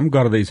कस्ता काम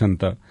गर्दैछन्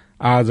त?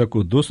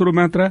 आजको दोस्रो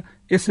मात्रा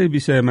यसै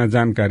विषयमा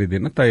जानकारी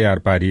दिन तयार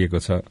पारिएको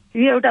छ।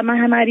 यो एउटा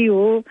महामारी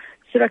हो,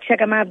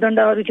 सुरक्षाका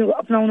मापदण्डहरू चाहिँ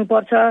अपनाउनु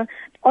पर्छ।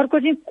 अर्को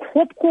चाहिँ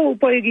खोपको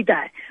उपयोगिता,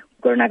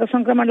 कोरोनाको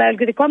संक्रमणलाई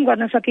अलिकति कम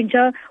गर्न सकिन्छ।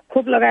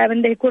 खोप लगायो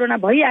भनेदेखि कोरोना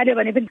भइहाल्यो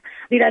भने पनि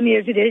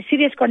बिरामीहरू चाहिँ धेरै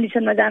सिरियस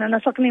कन्डिसनमा जान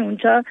नसक्ने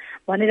हुन्छ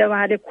भनेर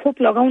उहाँले खोप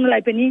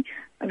लगाउनलाई पनि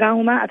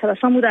गाउँमा अथवा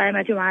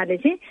समुदायमा चाहिँ उहाँले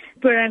चाहिँ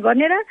प्रेरणा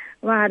गर्ने र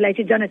उहाँहरूलाई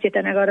चाहिँ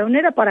जनचेतना गराउने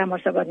र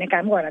परामर्श गर्ने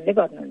काम उहाँहरूले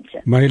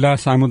गर्नुहुन्छ। महिला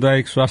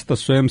सामुदायिक स्वास्थ्य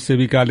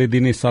स्वयंसेविकाले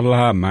दिने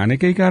सल्लाह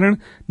मानेकै कारण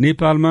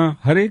नेपालमा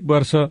हरेक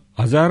वर्ष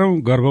हजारौं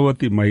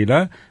गर्भवती महिला,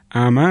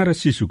 आमा र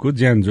शिशुको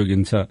ज्यान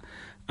जोगिन्छ।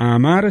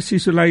 आमा र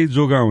शिशुलाई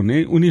जोगाउने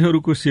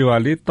उनीहरूको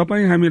सेवाले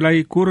तपाई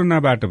हामीलाई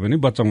कोरोनाबाट पनि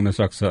बचाउन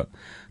सक्छ,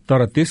 तर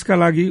त्यसका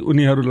लागि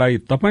उनीहरूलाई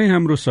तपाई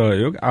हाम्रो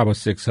सहयोग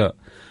आवश्यक छ।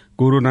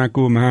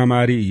 कोरोनाको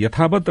महामारी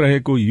यथावत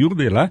रहेको यो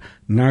बेला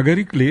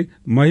नागरिकले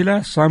महिला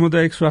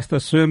सामुदायिक स्वास्थ्य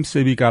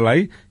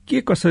स्वयंसेविकालाई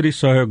के कसरी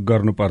सहयोग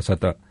गर्नुपर्छ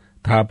त?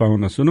 थाहा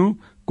पाउन सुनौ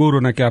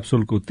कोरोना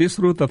क्याप्सुलको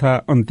तेस्रो तथा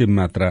अन्तिम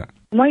मात्रा।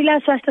 महिला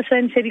स्वास्थ्य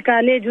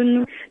स्वयंसेविकाले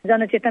जुन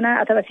जनचेतना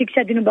अथवा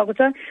शिक्षा दिनुभएको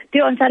छ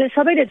त्यो अनुसारले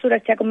सबैले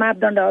सुरक्षाको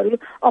मापदण्डहरू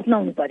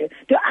अपनाउनु पर्यो।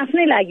 त्यो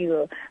आफ्नै लागि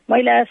हो,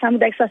 महिला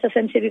सामुदायिक स्वास्थ्य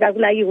स्वयंसेविकाको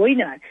लागि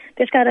होइन।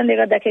 त्यसकारणले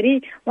गर्दाखेरि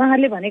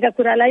उहाँहरूले भनेका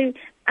कुरालाई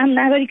आम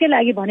नागरिककै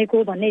लागि भनेको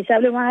भन्ने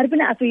हिसाबले उहाँहरू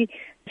पनि आफै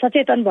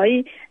सचेतन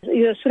भई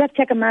यो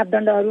सुरक्षाका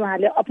मापदण्डहरू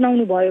उहाँहरूले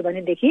अपनाउनु भयो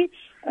भनेदेखि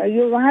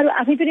यो उहाँहरू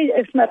आफै पनि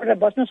यसबाट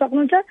बच्न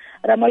सक्नुहुन्छ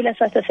र महिला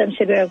स्वास्थ्य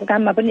स्वयंसेविकाको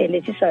काममा पनि यसले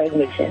चाहिँ सहयोग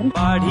गर्छ।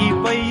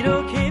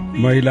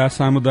 महिला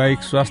सामुदायिक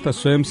स्वास्थ्य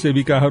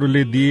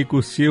स्वयंसेविकाहरूले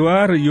दिएको सेवा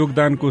र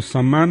योगदानको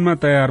सम्मानमा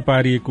तयार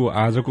पारिएको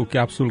आजको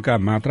क्याप्सुलका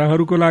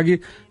मात्राहरूको लागि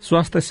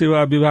स्वास्थ्य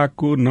सेवा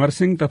विभागको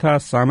नर्सिङ तथा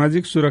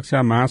सामाजिक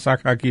सुरक्षा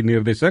महाशाखाकी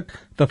निर्देशक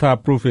तथा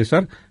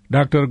प्रोफेसर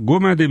डाक्टर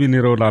गोमादेवी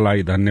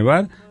निरौलालाई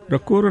धन्यवाद र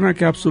कोरोना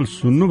क्याप्सुल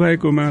सुन्नु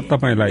भएकोमा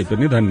तपाईलाई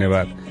पनि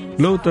धन्यवाद।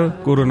 लौ त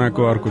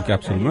कोरोनाको अर्को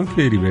क्याप्सुलमा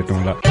फेरि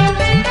भेटौँला।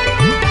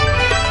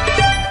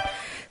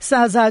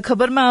 साझा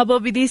खबरमा अब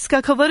विदेशका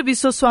खबर।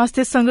 विश्व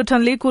स्वास्थ्य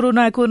संगठनले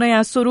कोरोनाको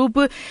नयाँ स्वरूप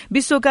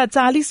विश्वका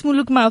 40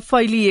 मुलुकमा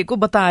फैलिएको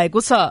बताएको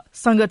छ।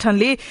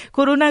 संगठनले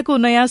कोरोनाको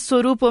नयाँ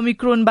स्वरूप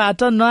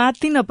ओमिक्रोनबाट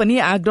नआत्तिन पनि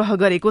आग्रह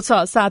गरेको छ।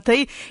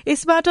 साथै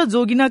यसबाट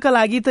जोगिनका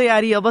लागि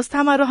तयारी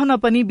अवस्थामा रहन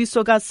पनि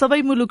विश्वका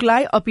सबै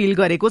मुलुकलाई अपील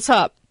गरेको छ।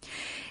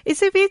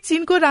 यसैबीच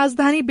चीनको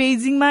राजधानी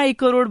बेइजिङमा 1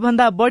 करोड़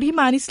भन्दा बढ़ी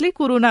मानिसले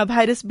कोरोना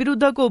भाइरस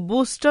विरूद्धको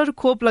बुस्टर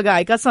खोप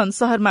लगाएका छन्।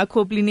 शहरमा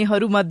खोप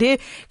लिनेहरू मध्ये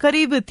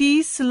करिब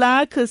 30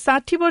 लाख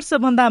 60 वर्ष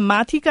भन्दा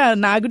माथिका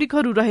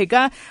नागरिकहरू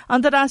रहेका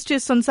अन्तर्राष्ट्रिय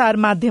संचार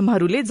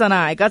माध्यमहरूले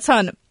जनाएका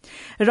छन्।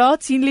 र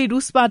चीनले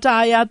रूसबाट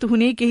आयात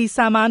हुने केही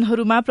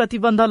सामानहरूमा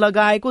प्रतिबन्ध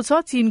लगाएको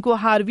छ। चीनको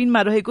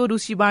हार्बिनमा रहेको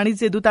रूसी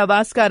वाणिज्य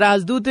दूतावासका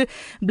राजदूत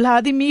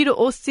भ्लादिमिर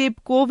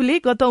ओसेपकोभले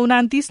गत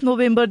 29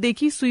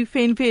 नोभेम्बरदेखि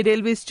सुइफेनफे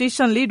रेलवे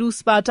स्टेशनले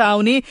रूसबाट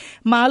आउने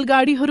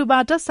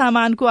मालगाड़ीहरूबाट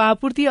सामानको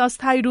आपूर्ति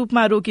अस्थायी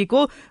रूपमा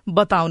रोकेको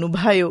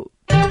बताउनुभयो।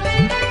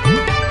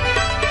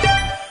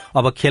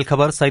 अब खेल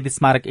खबर। शहीद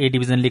स्मारक ए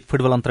डिभिजन लीग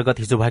फुटबल अन्तर्गत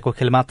हिजो भएको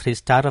खेलमा 3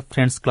 स्टार र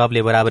फ्रेन्ड्स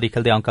क्लबले बराबरी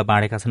खेल्दै अंक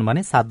बाँडेका छन्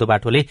भने 7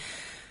 बाटोले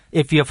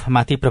एफीएफ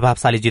माथि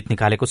प्रभावशाली जित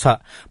निकालेको छ।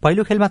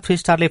 पहिलो खेलमा 3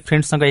 स्टारले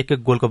फ्रेन्ड्ससँग 1-1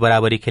 गोलको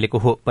बराबरी खेलेको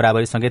हो।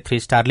 बराबरीसँगै 3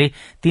 स्टारले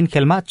 3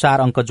 खेलमा 4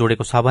 अंक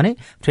जोडेको छ भने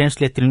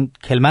फ्रेन्ड्सले 3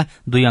 खेलमा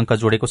 2 अंक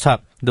जोडेको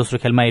छ। दोस्रो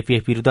खेलमा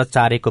एफीएफ विरूद्ध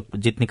 4-1 को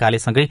जित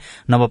निकालेसँगै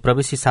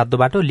नवप्रवेशी सातो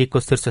बाटो लीगको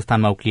शीर्ष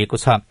स्थानमा उक्लिएको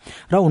छ।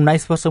 र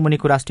 19 वर्ष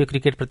मुनिको राष्ट्रिय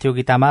क्रिकेट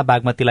प्रतियोगितामा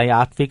बागमतीलाई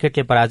 8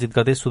 विकेटले पराजित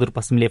गर्दै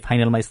सुदूरपश्चिमले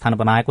फाइनलमा स्थान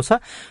बनाएको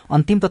छ।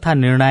 अन्तिम तथा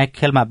निर्णायक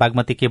खेलमा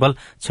बागमती केवल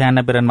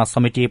 96 रनमा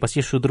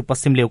समेटिएपछि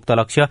सुदूरपश्चिमले उक्त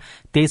लक्ष्य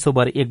 23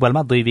 ओभर 1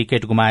 बलमा 2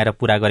 विकेट गुमाएर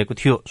पूरा गरेको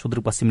थियो।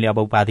 सुदूरपश्चिमले अब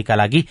उपाधिका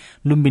लागि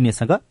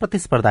लुम्बिनीसँग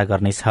प्रतिस्पर्धा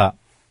गर्नेछ।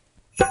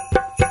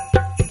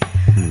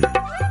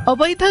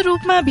 अवैध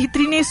रूपमा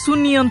भित्रिने सुन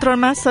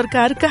नियन्त्रणमा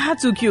सरकार कहाँ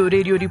चुक्यो?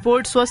 रेडियो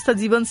रिपोर्ट, स्वस्थ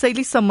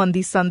जीवनशैली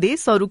सम्बन्धी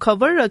सन्देश, अरू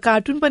खबर र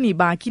कार्टुन पनि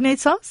बाँकी नै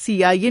छ।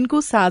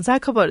 सीआईएनको साझा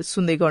खबर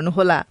सुन्दै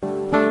गर्नुहोला।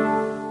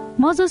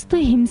 म जस्तो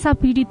हिंसा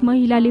पीडित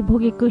महिलाले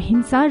भोगेको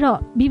हिंसा र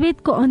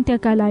विभेदको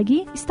अन्त्यका लागि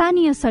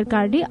स्थानीय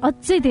सरकारले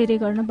अझै धेरै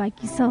गर्न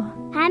बाँकी छ।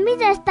 हामी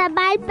जस्ता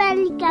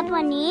बालबालिका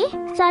पनि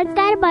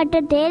सरकारबाट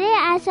धेरै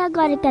आशा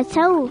गरेका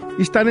छौँ।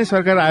 स्थानीय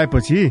सरकार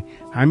आएपछि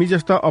हामी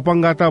जस्ता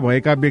अपङ्गता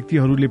भएका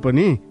व्यक्तिहरूले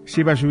पनि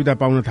सेवा सुविधा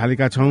पाउन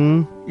थालेका छौँ।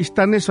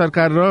 स्थानीय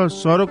सरकार र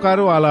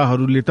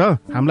सरोकारवालाहरूले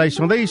त हामीलाई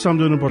सधैँ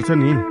सम्झाउनु पर्छ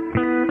नि।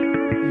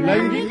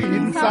 लैङ्गिक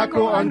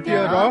हिंसाको अन्त्य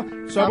र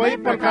सबै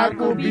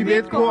प्रकारको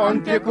विभेदको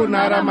अन्त्यको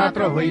नारा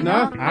मात्र होइन,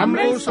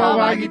 हाम्रो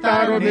सहभागिता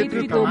र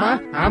नेतृत्वमा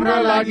हाम्रा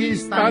लागि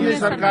स्थानीय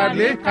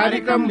सरकारले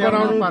कार्यक्रम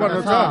बनाउनु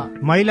पर्दछ।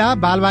 महिला,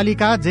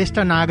 बालबालिका, ज्येष्ठ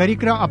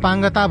नागरिक र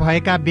अपाङ्गता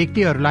भएका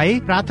व्यक्तिहरूलाई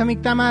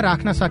प्राथमिकतामा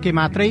राख्न सके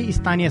मात्रै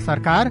स्थानीय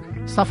सरकार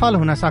सफल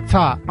हुन सक्छ।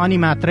 अनि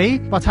मात्रै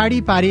पछाडि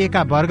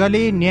पारिएका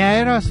वर्गले न्याय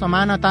र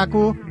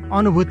समानताको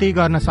अनुभूति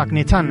गर्न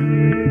सक्नेछन्।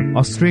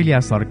 अस्ट्रेलिया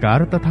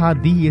सरकार तथा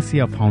दि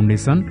एसिया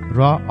फाउन्डेसन र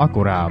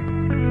अकोराब।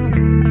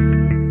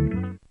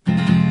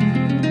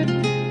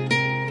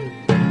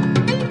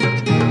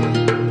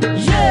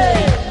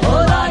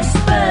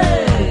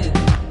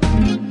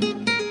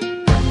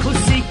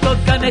 खुसीको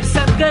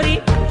कनेक्सन गरी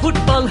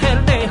फुटबल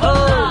हेर्ने हो,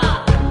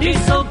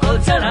 डिसोको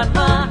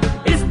जडानमा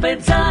स्पेन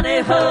जाने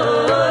हो।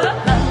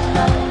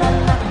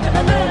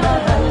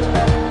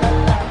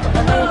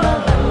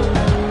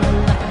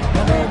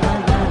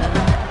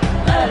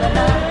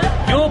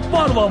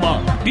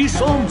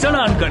 डिसोम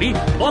जडान गरी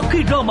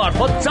लकी ड्र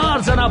मार्फत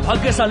 4 जना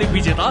भाग्यशाली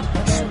विजेता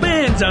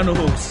स्पेन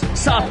जानुहोस्।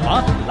 साथमा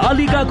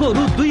लालिगाको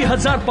रु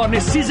 2000 पर्ने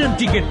सिजन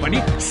टिकट पनि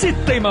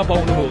सित्तैमा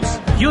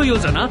पाउनुहोस्। यो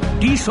योजना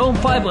DishHome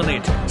fiber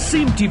net,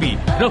 SIM TV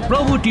र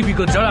प्रभु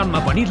टिभीको जडानमा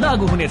पनि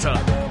लागू हुनेछ।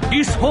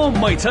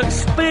 डिसोममै छ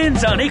स्पेन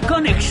जाने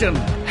कनेक्सन।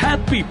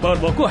 ह्याप्पी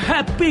पर्वको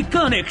ह्याप्पी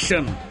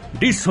कनेक्सन।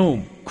 डिसोम,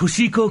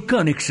 खुसीको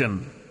कनेक्सन।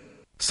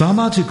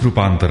 सामाजिक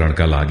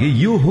रूपान्तरणका लागि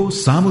यो हो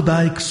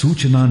सामुदायिक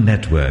सूचना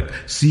नेटवर्क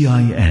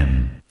CIN।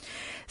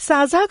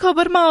 साझा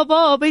खबरमा अब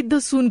अवैध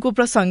सुनको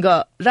प्रसंग।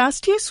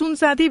 राष्ट्रिय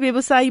सुनचाँदी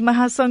व्यवसायी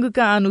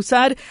महासंघका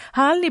अनुसार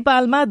हाल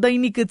नेपालमा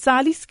दैनिक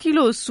 40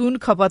 किलो सुन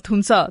खपत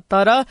हुन्छ,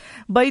 तर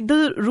वैध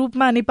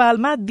रूपमा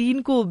नेपालमा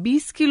दिनको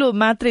 20 किलो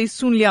मात्रै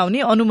सुन ल्याउने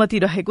अनुमति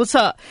रहेको छ।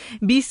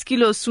 20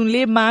 किलो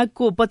सुनले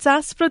मागको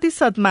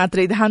 50%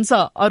 मात्रै धान्छ।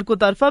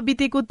 अर्कोतर्फ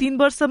बितेको 3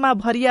 वर्षमा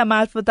भरिया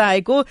मार्फत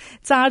आएको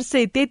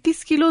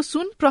 433 किलो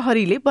सुन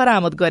प्रहरीले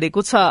बरामद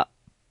गरेको छ।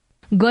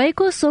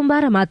 गएको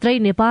सोमबार मात्रै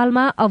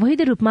नेपालमा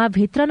अवैध रूपमा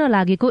भित्रन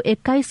लागेको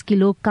 21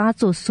 किलो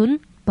काँचो सुन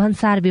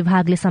भन्सार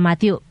विभागले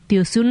समात्यो।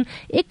 त्यो सुन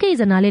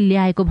एकैजनाले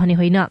ल्याएको भने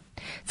होइन।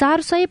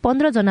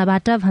 415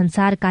 जनाबाट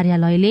भन्सार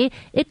कार्यालयले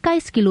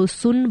 21 किलो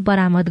सुन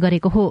बरामद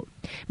गरेको हो।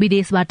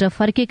 विदेशबाट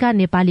फर्केका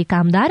नेपाली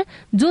कामदार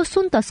जो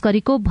सुन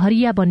तस्करीको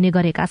भरिया बन्ने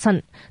गरेका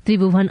छन्।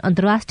 त्रिभुवन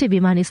अन्तर्राष्ट्रिय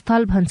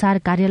विमानस्थल भन्सार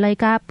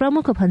कार्यालयका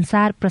प्रमुख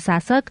भन्सार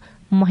प्रशासक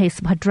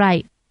महेश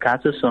भट्टराई,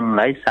 काँचो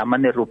सुनलाई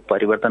सामान्य रूप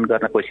परिवर्तन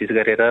गर्न कोसिस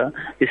गरेर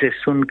त्यसै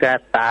सुनका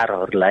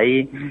तारहरूलाई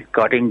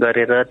कटिङ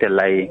गरेर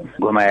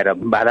त्यसलाई घुमाएर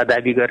बाधा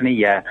दाबी गर्ने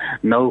या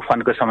 9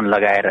 फन्कोसम्म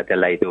लगाएर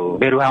त्यसलाई त्यो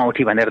बेरुवा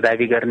औँठी भनेर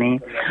दाबी गर्ने,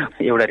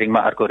 एउटा रिङमा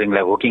अर्को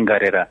रिङलाई हुकिङ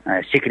गरेर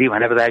सिक्री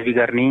भनेर दाबी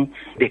गर्ने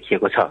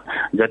देखिएको छ।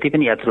 जति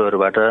पनि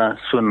यात्रुहरूबाट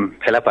सुन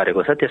फेला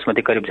पारेको छ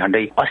त्यसमध्ये करिब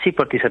झण्डै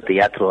 80%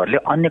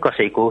 यात्रुहरूले अन्य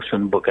कसैको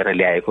सुन बोकेर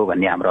ल्याएको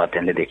भन्ने हाम्रो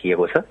अध्ययनले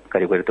देखिएको छ।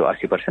 करिब त्यो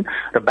 80%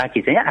 र बाँकी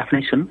चाहिँ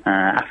आफ्नै सुन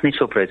आफ्नै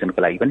स्वप्रयोजनको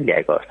लागि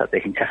ल्याएको अवस्था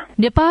देखिन्छ।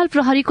 नेपाल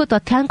प्रहरीको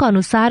तथ्याङ्क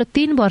अनुसार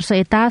 3 वर्ष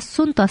यता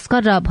सुन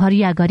तस्कर र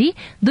भरिया गरी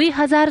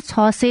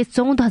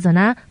 2614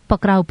 जना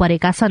पक्राउ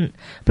परेका छन्।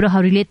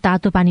 प्रहरीले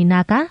तातोपानी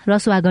नाका,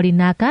 रसुवागढ़ी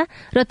नाका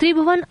र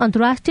त्रिभुवन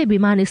अन्तर्राष्ट्रिय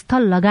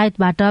विमानस्थल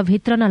लगायतबाट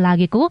भित्रन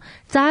लागेको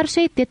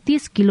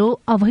 433 किलो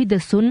अवैध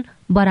सुन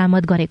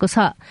बरामद गरेको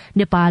छ।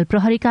 नेपाल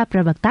प्रहरीका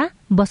प्रवक्ता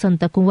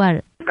वसन्त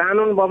कुँवर,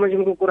 कानून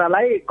बमोजिमको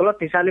कुरालाई गलत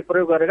हिसाबले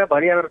प्रयोग गरेर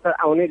भरियाबाट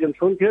आउने जुन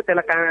सुन थियो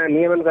त्यसलाई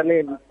नियमन गर्ने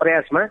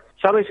प्रयासमा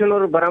सबै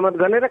सुनहरू बरामद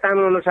गर्ने र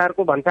कानून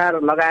अनुसारको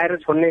भन्सार लगाएर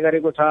छोड्ने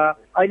गरेको छ।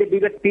 अहिले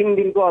विगत 3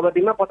 दिनको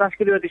अवधिमा 50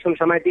 किलो जति सुन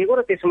समातिएको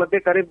र त्यसमध्ये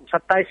करिब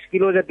 27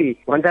 किलो जति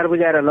भन्सार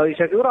बुझाएर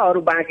लगिसकेको र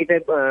अरू बाँकी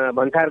चाहिँ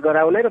भन्सार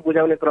गराउने र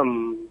बुझाउने क्रम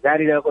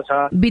जारी रहेको छ।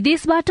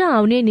 विदेशबाट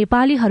आउने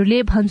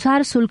नेपालीहरूले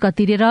भन्सार शुल्क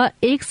तिरेर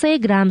 100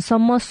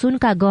 ग्रामसम्म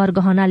सुनका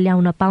गहना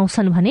ल्याउन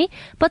पाउँछन् भने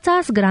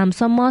 50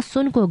 ग्रामसम्म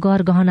सुनको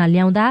गहना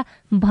ल्याउँदा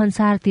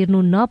भन्सार तिर्नु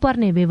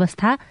नपर्ने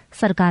व्यवस्था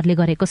सरकारले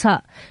गरेको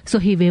छ।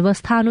 सोही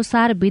व्यवस्था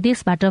अनुसार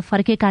विदेशबाट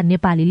फर्केका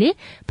नेपालीले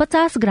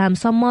 50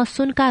 ग्रामसम्म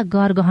सुनका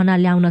गहना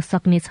ल्याउन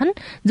सक्नेछन्,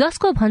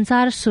 जसको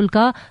भन्सार शुल्क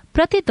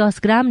प्रति 10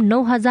 ग्राम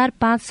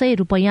 9500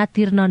 रूपियाँ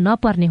तिर्न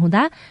नपर्ने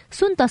हुँदा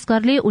सुन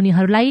तस्करले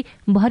उनीहरूलाई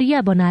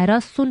भरिया बनाएर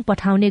सुन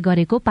पठाउने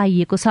गरेको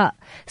पाइएको छ।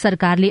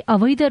 सरकारले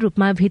अवैध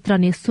रूपमा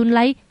भित्रने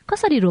सुनलाई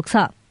कसरी रोक्छ?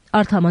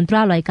 अर्थ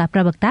मन्त्रालयका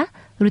प्रवक्ता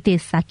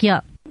रुतेश साक्य,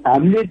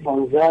 हामीले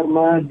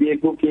भन्सारमा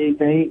दिएको केही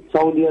चाहिँ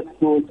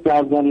सहुलियतको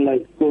चार्जनलाई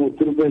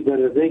दुरुपयोग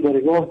गरेर चाहिँ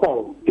गरेको अवस्था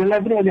हो। त्यसलाई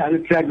पनि अहिले हामी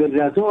ट्र्याक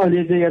गरिरहेको छौँ।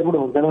 अहिले चाहिँ एयरपोर्ट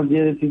भन्सारमा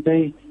जिएसटी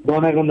चाहिँ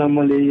गहनाको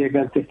नाममा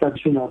ल्याइएका त्यस्ता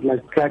सुनहरूलाई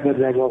ट्र्याक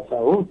गरिरहेको अवस्था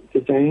हो।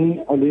 त्यो चाहिँ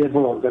अहिले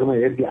एयरपोर्ट भन्सारमा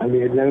हामी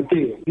हेरिरहेको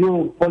त्यही हो। यो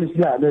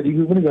पोलिसीलाई हामीले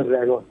रिभ्यू पनि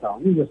गरिरहेको अवस्था हो।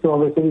 जस्तो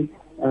अब यसरी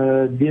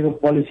दिएको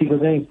पोलिसीको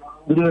चाहिँ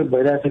दुरुपयोग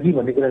भइरहेछ कि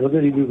भन्ने कुराको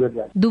चाहिँ रिभ्यू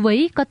गरिरहेको छ।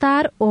 दुबई,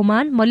 कतार,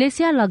 ओमान,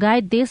 मलेसिया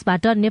लगायत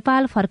देशबाट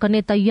नेपाल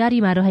फर्कने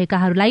तयारीमा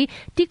रहेकाहरूलाई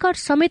टिकट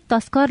समेत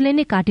तस्करले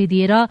नै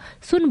काटिदिएर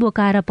सुन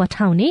बोकाएर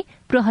पठाउने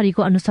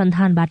प्रहरीको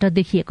अनुसन्धानबाट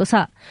देखिएको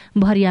छ।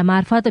 भरिया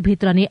मार्फत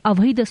भित्रने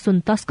अवैध सुन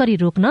तस्करी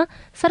रोक्न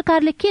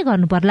सरकारले के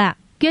गर्नुपर्ला?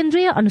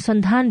 केन्द्रीय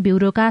अनुसन्धान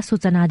ब्यूरोका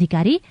सूचना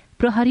अधिकारी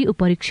प्रहरी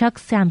उपरीक्षक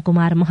श्याम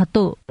कुमार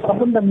महतो।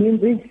 सबभन्दा मेन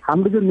चाहिँ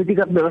हाम्रो जो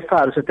नीतिगत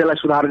व्यवस्थाहरू छ त्यसलाई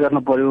सुधार गर्न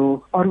पर्यो।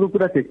 अर्को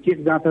कुरा चाहिँ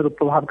चेक जाँचहरू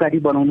प्रभावकारी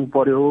बनाउनु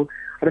पर्यो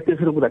र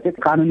तेस्रो कुरा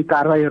चाहिँ कानूनी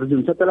कारवाहीहरू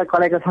जुन छ त्यसलाई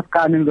कडाइका साथ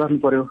कार्यान्वयन गर्नु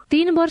पर्यो।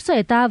 3 वर्ष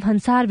यता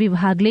भन्सार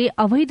विभागले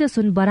अवैध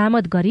सुन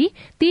बरामद गरी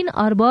 3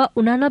 अर्ब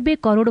 89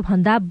 करोड़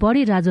भन्दा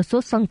बढ़ी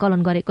राजस्व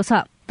संकलन गरेको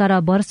छ। तर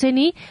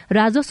वर्षेनी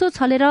राजस्व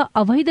छलेर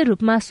अवैध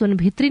रूपमा सुन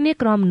भित्रिने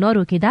क्रम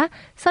नरोकिँदा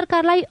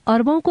सरकारलाई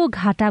अर्बौंको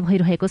घाटा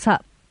भइरहेको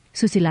छ।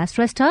 सुशीला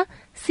श्रेष्ठ,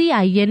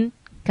 सीआईएन,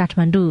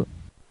 काठमाडौँ।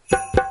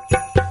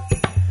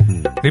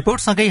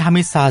 रिपोर्टसँगै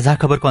हामी साझा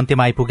खबरको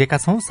अन्त्यमा आइपुगेका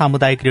छौं।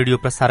 सामुदायिक रेडियो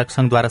प्रसारक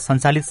संघद्वारा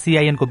संचालित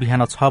सीआईएनको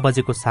बिहान 6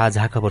 बजेको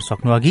साझा खबर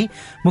सक्नु अघि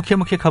मुख्य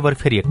मुख्य खबर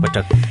फेरि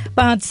एकपटक।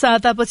 5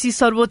 सातापछि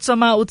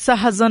सर्वोच्चमा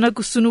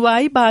उत्साहजनक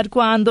सुनवाई। बारको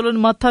आन्दोलन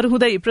मत्थर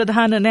हुँदै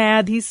प्रधान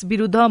न्यायाधीश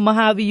विरूद्ध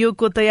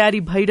महाभियोगको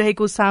तयारी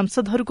भइरहेको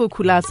सांसदहरूको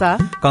खुलासा।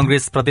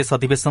 कंग्रेस प्रदेश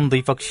अधिवेशन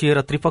द्विपक्षीय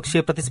र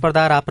त्रिपक्षीय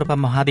प्रतिस्पर्धा। राप्रपा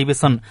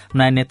महाधिवेशन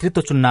नयाँ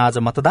नेतृत्व चुन्न आज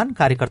मतदान।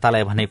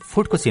 कार्यकर्तालाई भने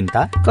फुटको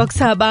चिन्ता।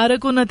 कक्षा 12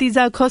 को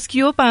नतिजा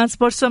खस्कियो। 5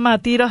 वर्षमा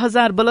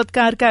 13,000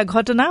 बलात्कारका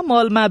घटना।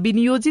 मलमा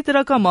विनियोजित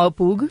रकम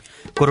अपुग।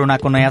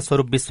 कोरोनाको नयाँ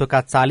स्वरूप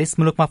विश्वका 40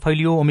 मुलुकमा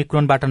फैलियो।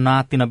 ओमिक्रोनबाट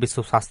नआत्तिन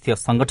विश्व स्वास्थ्य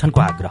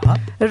संगठनको आग्रह।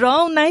 र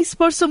 19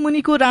 वर्ष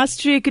मुनिको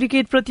राष्ट्रिय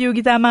क्रिकेट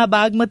प्रतियोगितामा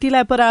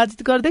बागमतीलाई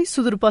पराजित गर्दै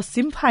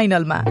सुदूरपश्चिम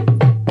फाइनलमा।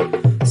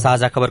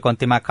 साझा खबरको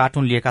अन्त्यमा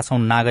कार्टुन लिएका छौं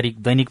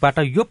नागरिक दैनिकबाट।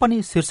 यो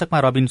पनि शीर्षकमा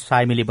रबिन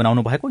साइमीले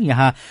बनाउनु भएको।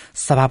 यहाँ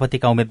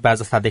सभापतिका उम्मेद्वार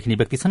जस्ता देखिने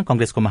व्यक्ति छन्।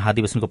 कंग्रेसको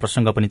महाधिवेशनको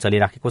प्रसंग पनि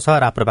चलिराखेको छ।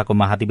 राप्रपाको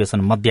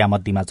महाधिवेशन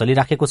मध्यामध्यमा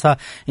चलिराखेको छ।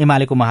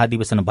 एमालेको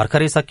महाधिवेशन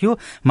भर्खरै सकियो।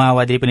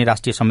 माओवादीले पनि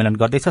राष्ट्रिय सम्मेलन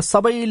गर्दैछ।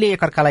 सबैले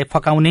एकअर्कालाई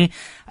फकाउने,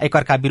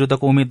 एकअर्का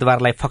विरूद्धको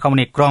उम्मेद्वारलाई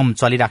फकाउने क्रम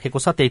चलिराखेको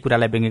छ। त्यही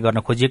कुरालाई व्यङ्ग्य गर्न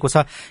खोजिएको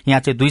छ।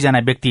 यहाँ चाहिँ 2 जना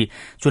व्यक्ति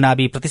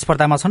चुनावी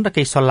प्रतिस्पर्धामा छन् र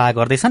केही सल्लाह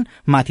गर्दैछन्।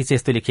 माथि चाहिँ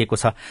यस्तो लेखिएको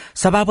छ,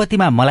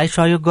 सभापतिमा मलाई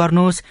सहयोग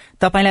गर्नुहोस्,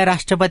 तपाईलाई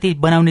राष्ट्रपति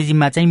बनाउने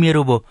जिम्मा चाहिँ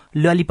मेरो भो,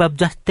 ललिपप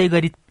जस्तै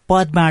गरी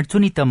पद बाँड्छु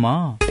नि त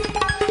म।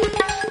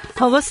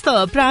 हवस् त,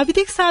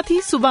 प्राविधिक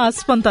साथी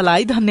सुभाष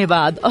पन्तलाई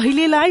धन्यवाद।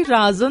 अहिलेलाई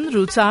राजन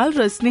रुचाल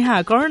र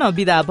स्नेहा कर्ण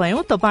विदा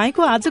भयौं।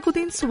 तपाईको आजको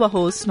दिन शुभ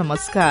होस्।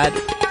 नमस्कार।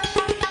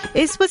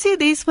 यसपछि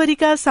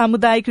देशभरिका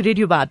सामुदायिक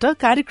रेडियोबाट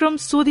कार्यक्रम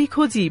सोधी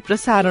खोजी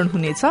प्रसारण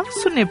हुनेछ।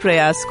 सुन्ने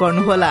प्रयास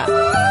गर्नुहोला।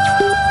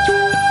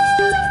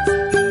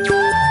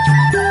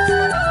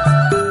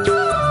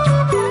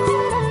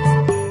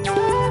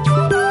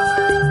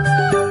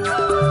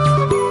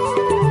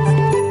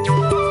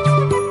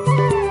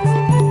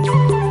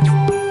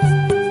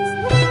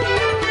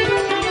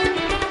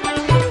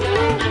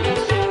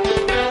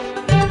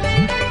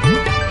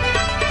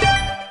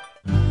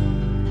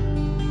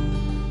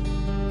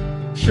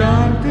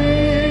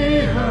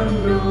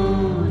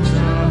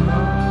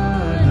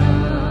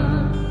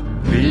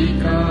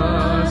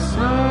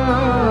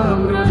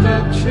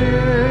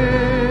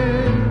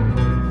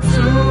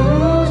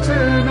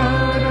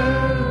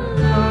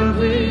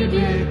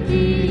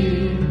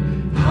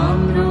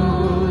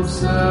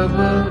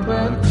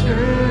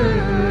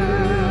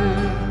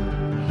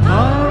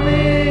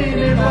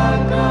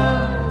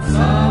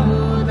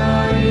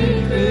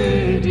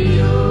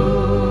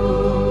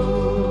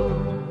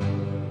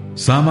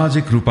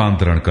 सामाजिक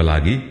रूपान्तरणका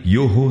लागि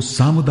यो हो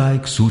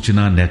सामुदायिक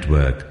सूचना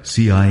नेटवर्क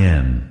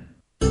सीआईएन।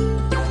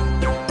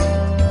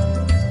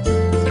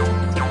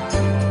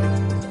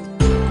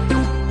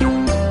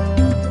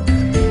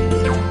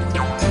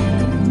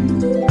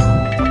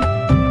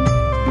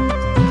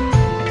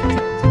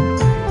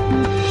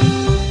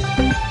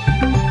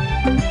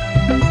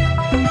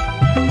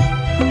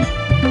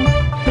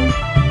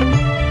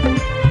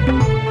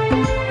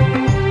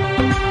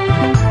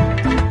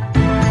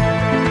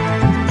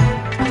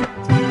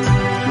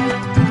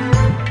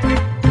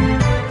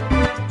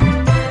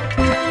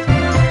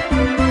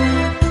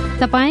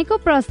 तपाईको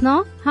प्रश्न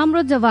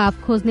हाम्रो जवाब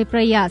खोज्ने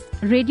प्रयास।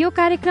 रेडियो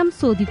कार्यक्रम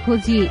सोधी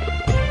खोजी।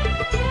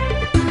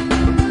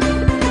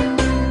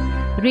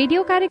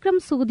 रेडियो कार्यक्रम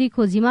सोधी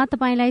खोजीमा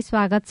तपाईलाई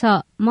स्वागत छ।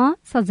 म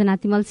सजना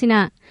तिमल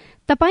सिन्हा।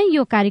 तपाई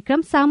यो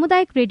कार्यक्रम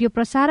सामुदायिक रेडियो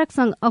प्रसारक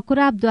संघ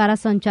अकुराबद्वारा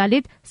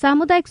संचालित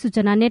सामुदायिक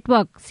सूचना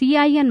नेटवर्क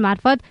सीआईएन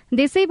मार्फत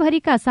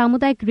देशैभरिका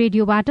सामुदायिक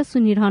रेडियोबाट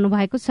सुनिरहनु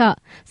भएको छ।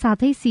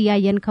 साथै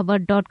सीआईएन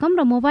खबर.com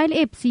र मोबाइल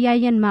एप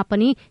सीआईएनमा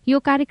पनि यो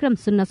कार्यक्रम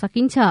सुन्न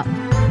सकिन्छ।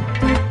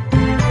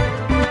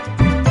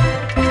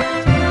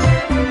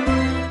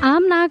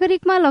 आम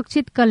नागरिकमा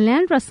लक्षित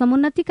कल्याण र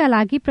समुन्नतिका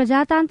लागि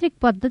प्रजातान्त्रिक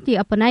पद्धति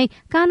अपनाई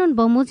कानून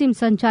बमोजिम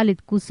संचालित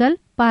कुशल,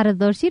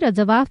 पारदर्शी र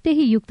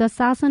जवाफदेही युक्त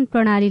शासन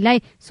प्रणालीलाई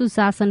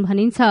सुशासन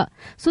भनिन्छ।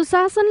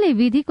 सुशासनले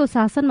विधिको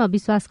शासनमा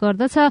विश्वास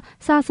गर्दछ।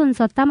 शासन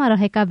सत्तामा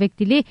रहेका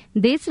व्यक्तिले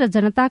देश र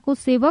जनताको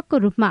सेवकको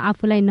रूपमा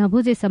आफूलाई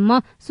नबुझेसम्म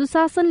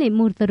सुशासनले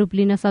मूर्त रूप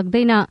लिन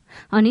सक्दैन।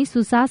 अनि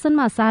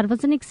सुशासनमा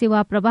सार्वजनिक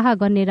सेवा प्रवाह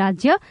गर्ने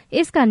राज्य,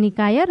 यसका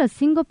निकाय र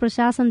सिंगो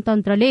प्रशासन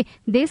तन्त्रले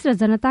देश र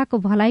जनताको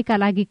भलाइका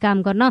लागि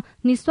काम गर्न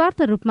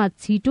निस्वार्थ रूपमा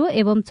छिटो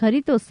एवं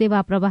छरितो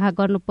सेवा प्रवाह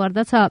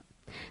गर्नुपर्दछ।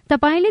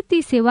 तपाईले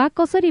ती सेवा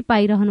कसरी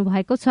पाइरहनु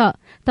भएको छ?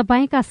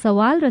 तपाईका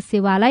सवाल र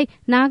सेवालाई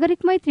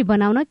नागरिक मैत्री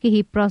बनाउन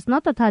केही प्रश्न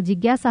तथा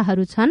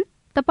जिज्ञासाहरू छन्।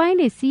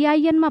 तपाईले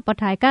सीआईएनमा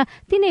पठाएका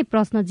तिनै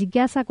प्रश्न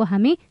जिज्ञासाको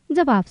हामी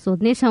जवाफ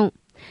सोध्नेछौ।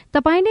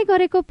 तपाईले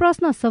गरेको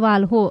प्रश्न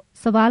सवाल हो।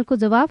 सवालको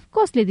जवाफ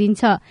कसले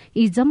दिन्छ?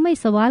 यी जम्मै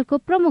सवालको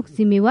प्रमुख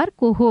जिम्मेवार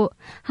को हो?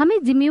 हामी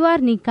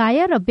जिम्मेवार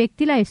निकाय र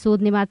व्यक्तिलाई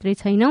सोध्ने मात्रै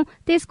छैनौं,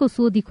 त्यसको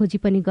सोधी खोजी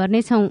पनि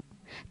गर्नेछौं।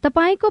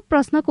 तपाईको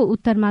प्रश्नको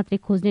उत्तर मात्रै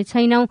खोज्ने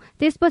छैनौं,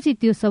 त्यसपछि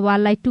त्यो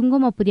सवाललाई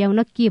टुङ्गोमा पुर्याउन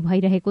के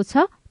भइरहेको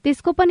छ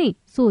त्यसको पनि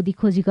सोधी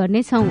खोजी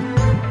गर्नेछौं।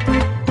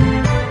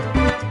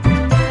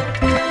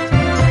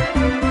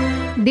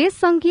 देश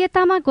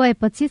संघीयतामा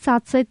गएपछि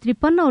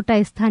 753 वटा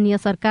स्थानीय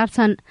सरकार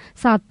छन्।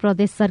 7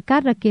 प्रदेश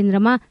सरकार र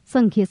केन्द्रमा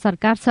संघीय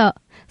सरकार छ।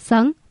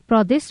 संघ,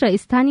 प्रदेश र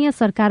स्थानीय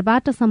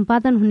सरकारबाट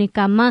सम्पादन हुने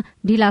काममा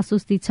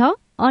ढिलासुस्ती छ,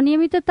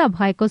 अनियमितता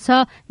भएको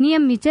छ,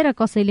 नियम मिचेर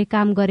कसैले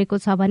काम गरेको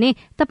छ भने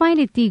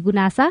तपाईले ती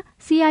गुनासा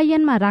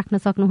सीआईएनमा राख्न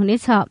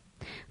सक्नुहुनेछ।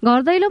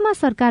 घरदैलोमा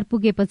सरकार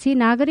पुगेपछि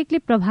नागरिकले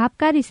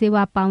प्रभावकारी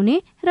सेवा पाउने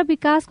र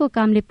विकासको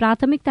कामले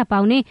प्राथमिकता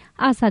पाउने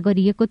आशा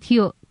गरिएको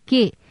थियो।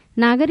 के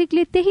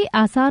नागरिकले त्यही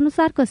आशा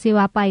अनुसारको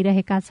सेवा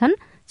पाइरहेका छन्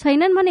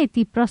छैनन् भने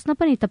ती प्रश्न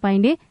पनि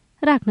तपाईले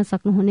राख्न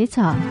सक्नुहुनेछ।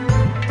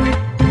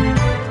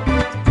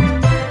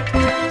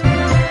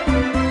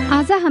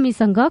 आज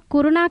हामीसँग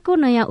कोरोनाको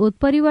नयाँ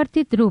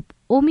उत्परिवर्तित रूप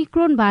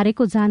ओमिक्रोन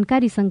बारेको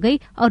जानकारीसँगै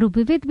अरू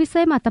विविध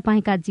विषयमा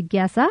तपाईका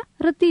जिज्ञासा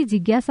र ती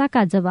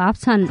जिज्ञासाका जवाब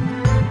छन्।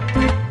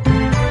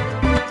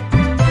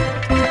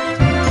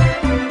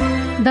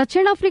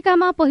 दक्षिण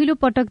अफ्रिकामा पहिलो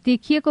पटक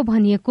देखिएको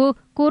भनिएको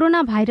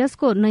कोरोना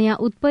भाइरसको नयाँ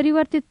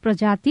उत्परिवर्तित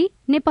प्रजाति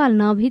नेपाल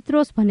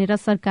नभित्रोस् भनेर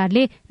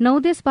सरकारले 9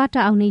 देशबाट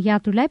आउने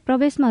यात्रुलाई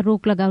प्रवेशमा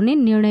रोक लगाउने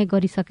निर्णय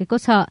गरिसकेको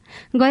छ।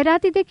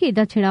 गैरातीदेखि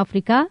दक्षिण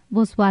Africa,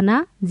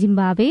 Botswana,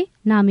 Zimbabwe,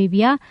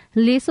 Namibia,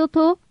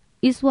 Lesotho,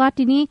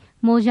 Eswatini,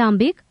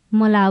 Mozambique,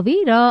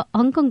 Malawi र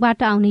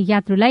हङकङबाट आउने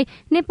यात्रुलाई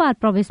नेपाल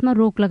प्रवेशमा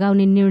रोक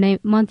लगाउने निर्णय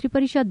मन्त्री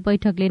परिषद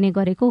बैठकले नै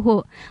गरेको हो।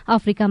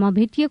 अफ्रिकामा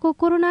भेटिएको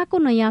कोरोनाको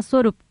नयाँ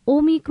स्वरूप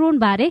ओमिक्रोन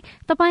बारे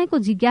तपाईको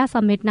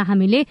जिज्ञासा मेट्न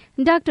हामीले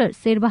डाक्टर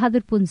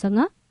शेरबहादुर पुनसँग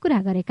कुरा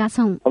गरेका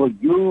छौं। अब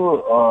यो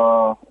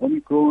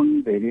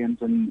ओमिक्रोन भेरिएन्ट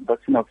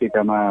दक्षिण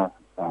अफ्रिकामा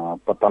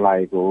पत्ता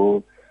लागेको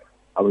हो।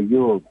 अब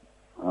यो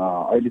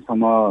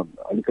अहिलेसम्म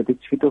अलिकति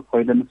छिटो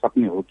फैलन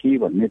सक्ने हो कि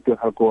भन्ने त्यो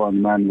खालको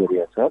अनुमान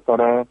गरिएको छ।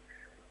 तर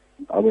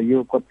अब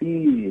यो कति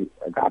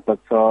घातक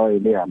छ,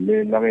 यसले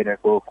हामीले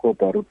लगाइरहेको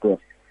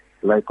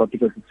खोपहरूलाई कति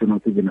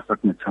चुनौती दिन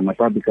सक्ने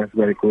क्षमता विकास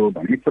गरेको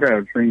भन्ने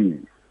कुराहरू चाहिँ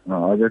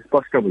अझ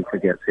स्पष्ट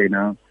भइसकेको छैन।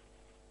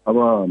 अब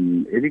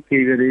यदि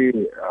केही गरी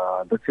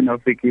दक्षिण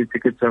अफ्रिकी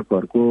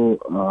चिकित्सकहरूको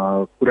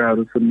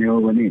कुराहरू सुन्ने हो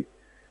भने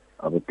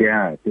अब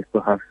त्यहाँ त्यस्तो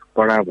खास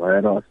कडा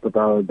भएर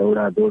अस्पताल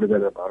दौडा दौड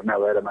गरेर भर्ना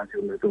भएर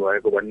मान्छेको मृत्यु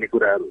भएको भन्ने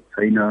कुराहरू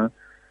छैन।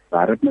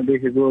 भारतमा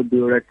देखेको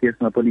 2वटा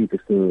केसमा पनि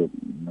त्यस्तो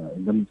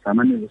एकदम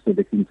सामान्य जस्तो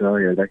देखिन्छ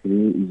हेर्दाखेरि।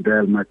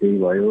 इजरायलमा केही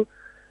भयो।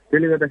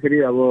 त्यसले गर्दाखेरि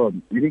अब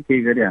यदि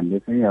केही गरी हामीले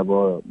चाहिँ अब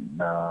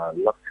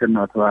लक्षण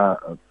अथवा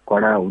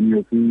कडा हुने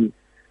हो कि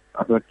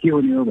अथवा के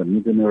हुने हो भन्ने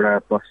जुन एउटा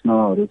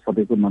प्रश्नहरू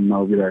सबैको मनमा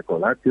उभिरहेको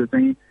होला, त्यो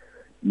चाहिँ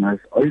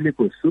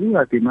अहिलेको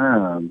सुरुवातीमा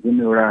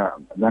जुन एउटा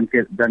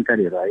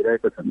जानकारीहरू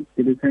आइरहेको छन्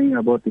त्यसले चाहिँ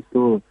अब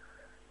त्यस्तो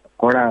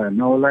कडा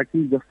नहोला कि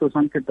जस्तो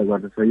सङ्केत त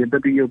गर्दछ।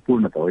 यद्यपि यो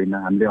पूर्ण त होइन,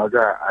 हामीले अझ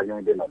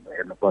आगामी दिनहरूमा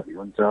हेर्नुपर्ने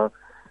हुन्छ।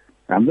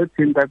 हाम्रो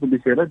चिन्ताको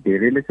विषय र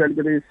धेरैले चाहिँ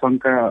अलिकति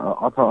शङ्का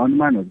अथवा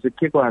अनुमानहरू चाहिँ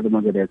के को आधारमा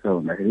गरिरहेको छ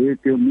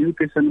भन्दाखेरि त्यो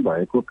म्युटेसन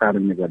भएको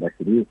कारणले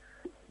गर्दाखेरि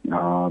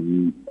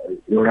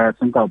एउटा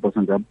शङ्का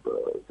उपशङ्का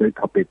चाहिँ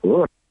थपेको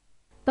हो।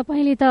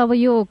 तपाईले त अब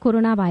यो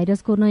कोरोना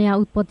भाइरसको नयाँ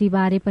उत्पत्ति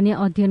बारे पनि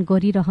अध्ययन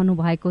गरिरहनु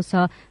भएको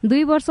छ।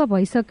 2 वर्ष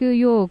भइसक्यो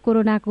यो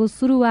कोरोनाको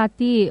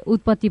सुरुवाती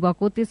उत्पत्ति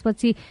भएको,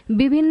 त्यसपछि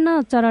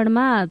विभिन्न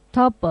चरणमा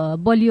थप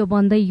बलियो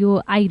बन्दै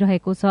यो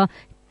आइरहेको छ।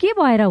 के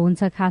भएर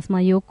हुन्छ खासमा,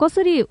 यो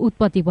कसरी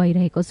उत्पत्ति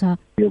भइरहेको छ?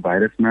 यो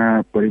भाइरसमा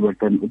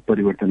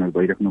उत्परिवर्तनहरू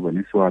भइराख्नु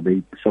भने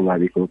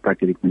स्वाभाविक हो,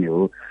 प्राकृतिक पनि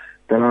हो।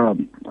 तर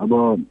अब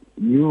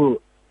यो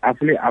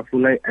आफूले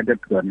आफूलाई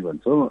एडप्ट गर्ने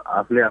भन्छौँ,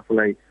 आफूले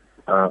आफूलाई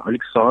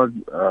अलिक सहज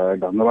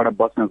ढङ्गबाट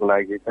बच्नको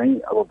लागि चाहिँ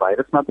अब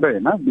भाइरस मात्र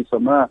होइन,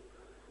 विश्वमा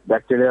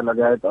ब्याक्टेरिया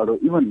लगायत अरू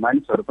इभन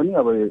मानिसहरू पनि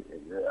अब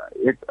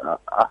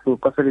आफू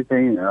कसरी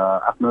चाहिँ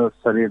आफ्नो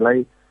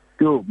शरीरलाई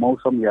त्यो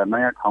मौसम या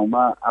नयाँ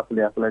ठाउँमा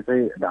आफूले आफूलाई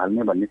चाहिँ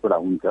ढाल्ने भन्ने कुरा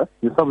हुन्छ।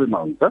 यो सबैमा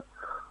हुन्छ।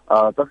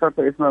 तसर्थ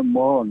यसमा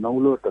म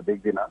नौलो त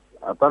देख्दिनँ।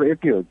 तर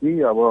यति हो कि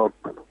अब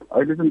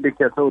अहिले जुन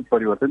देखिएको छ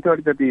उत्परिवर्तन त्यो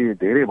अलिकति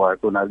धेरै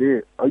भएको हुनाले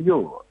यो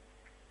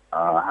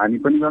हानि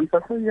पनि गर्न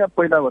सक्छ या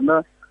पहिलाभन्दा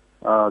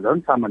झन्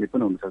सामान्य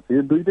पनि हुनसक्छ।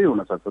 यो दुइटै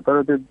हुनसक्छ।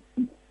 तर त्यो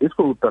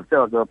यसको उत्तर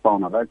चाहिँ अझ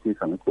पाउनलाई केही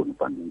समय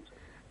खोज्नुपर्ने हुन्छ।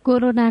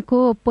 कोरोनाको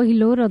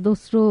पहिलो र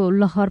दोस्रो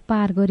लहर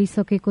पार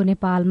गरिसकेको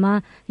नेपालमा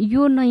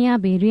यो नयाँ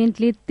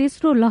भेरिएन्टले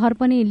तेस्रो लहर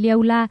पनि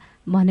ल्याउला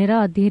भनेर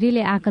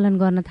धेरैले आकलन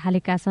गर्न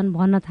थालेका छन्,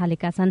 भन्न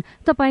थालेका छन्।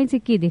 तपाईँ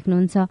चाहिँ के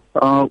देख्नुहुन्छ?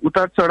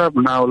 उतार चढाव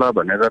नआउला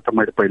भनेर त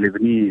मैले पहिले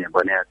पनि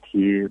भनेको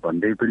थिएँ,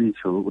 भन्दै पनि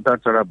छु। उतार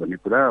चढाव भन्ने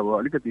कुरा अब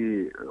अलिकति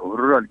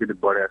होरो अलिकति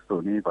बढे जस्तो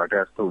हुने, घटे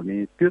जस्तो हुने,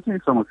 त्यो चाहिँ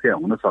समस्या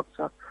हुन सक्छ।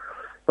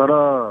 तर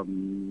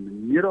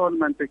मेरो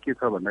अनुमान चाहिँ के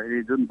छ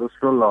भन्दाखेरि जुन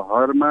दोस्रो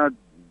लहरमा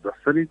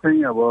जसरी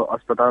चाहिँ अब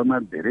अस्पतालमा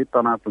धेरै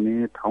तनाव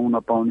हुने, ठाउँ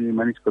नपाउने,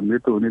 मानिसको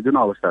मृत्यु हुने जुन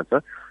अवस्था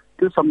छ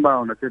त्यो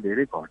सम्भावना चाहिँ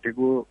धेरै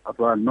घटेको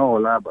अथवा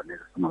नहोला भन्ने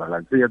जस्तो मलाई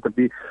लाग्छ।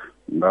 यद्यपि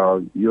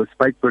यो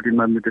स्पाइक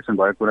प्रोटिनमा म्युटेसन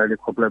भएको कुराले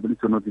खोपलाई पनि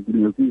चुनौती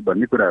दिने हो कि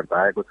भन्ने कुराहरू त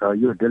आएको छ।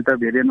 यो डेल्टा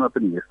भेरिएन्टमा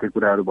पनि यस्तै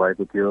कुराहरू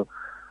भएको थियो।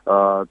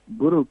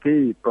 बरु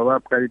केही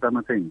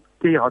प्रभावकारितामा चाहिँ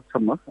केही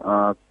हदसम्म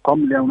कम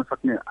ल्याउन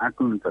सक्ने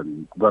आकलन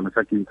गर्न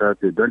सकिन्छ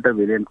त्यो डेल्टा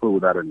भेरिएन्टको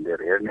उदाहरण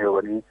लिएर हेर्ने हो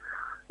भने।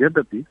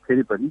 यद्यपि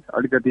फेरि पनि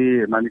अलिकति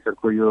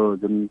मानिसहरूको यो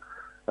जुन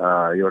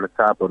एउटा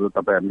चापहरू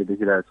तपाईँहरूले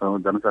देखिरहेका छौँ,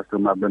 जनस्वास्थ्य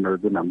मापदण्डहरू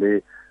जुन हामीले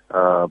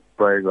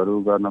प्रयोगहरू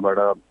गर्नबाट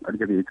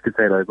अलिकति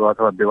हिचकिचाइरहेको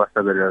अथवा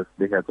व्यवस्था गरेर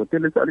देखाएको छ,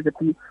 त्यसले चाहिँ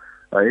अलिकति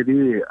यदि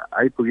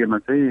आइपुगेमा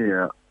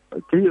चाहिँ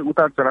केही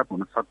उतार चढाव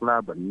हुन सक्ला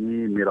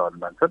भन्ने मेरो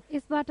अनुमान छ।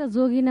 यसबाट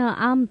जोगिन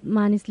आम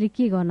मानिसले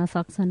के गर्न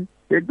सक्छन्?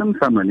 एकदम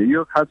सामान्य,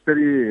 यो खास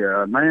गरी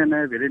नयाँ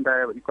नयाँ भेरिएन्ट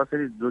आयो भने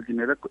कसरी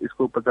जोगिने र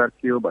यसको उपचार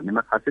के हो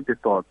भन्नेमा खासै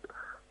त्यस्तो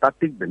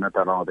तात्विक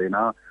भिन्नता रहँदैन।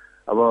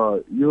 अब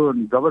यो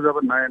जब जब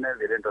नयाँ नयाँ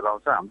भेरिएन्टहरू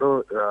आउँछ हाम्रो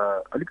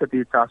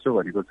अलिकति चासो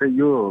भनेको चाहिँ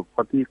यो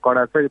कति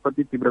कडा छ,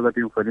 कति तीव्र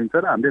गतिमा फैलिन्छ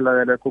र हामीले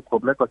लगाइरहेको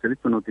खोपलाई कसरी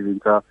चुनौती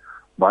दिन्छ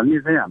भन्ने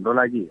चाहिँ हाम्रो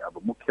लागि अब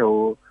मुख्य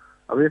हो।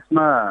 अब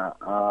यसमा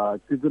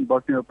त्यो जुन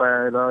बस्ने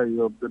उपाय र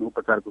यो जुन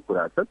उपचारको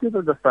कुरा छ त्यो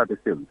त जस्ता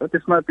त्यस्तै हुन्छ,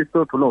 त्यसमा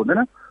त्यस्तो ठुलो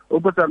हुँदैन।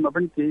 उपचारमा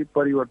पनि केही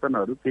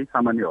परिवर्तनहरू केही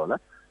सामान्य होला,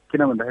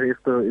 किन भन्दाखेरि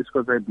यसको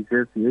चाहिँ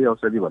विशेष यही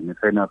औषधि भन्ने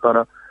छैन। तर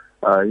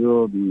यो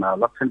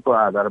लक्षणको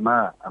आधारमा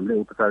हामीले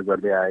उपचार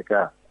गर्दै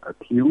आएका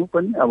थियौँ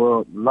पनि। अब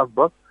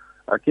लगभग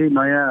केही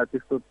नयाँ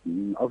त्यस्तो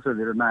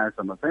औषधिहरू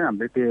नआएसम्म चाहिँ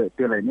हामीले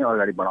त्यसलाई नै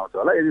अगाडि बढाउँछ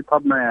होला। यदि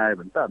थप नयाँ आयो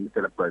भने त हामीले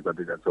त्यसलाई प्रयोग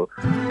गर्दै जान्छौँ।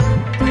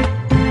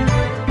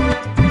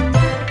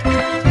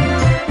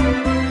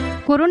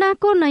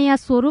 कोरोनाको नयाँ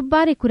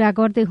स्वरूपबारे कुरा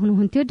गर्दै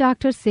हुनुहुन्थ्यो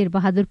डाक्टर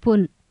शेरबहादुर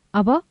पुन।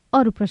 अब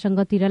अरू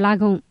प्रसंगतिर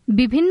लागौं।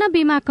 विभिन्न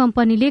बीमा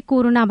कम्पनीले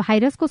कोरोना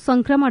भाइरसको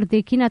संक्रमण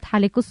देखिन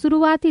थालेको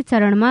शुरूआती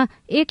चरणमा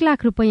 1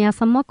 लाख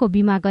रुपैयाँसम्मको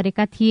बीमा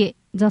गरेका थिए,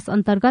 जस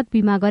अन्तर्गत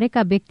बीमा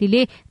गरेका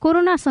व्यक्तिले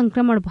कोरोना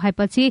संक्रमण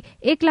भएपछि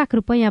 1 लाख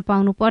रुपैयाँ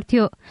पाउनु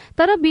पर्थ्यो।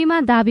 तर बीमा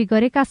दावी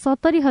गरेका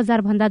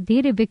 70,000 भन्दा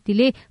धेरै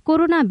व्यक्तिले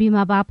कोरोना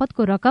बीमा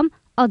बापतको रकम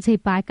अझै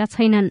पाएका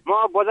छैनन्। म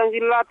बझाङ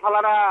जिल्ला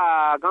थलारा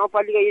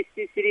गाउँपालिका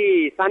स्थित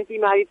श्री शान्ति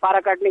मावि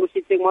पाराकाट्नेको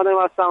शिक्षक मदन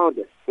साउद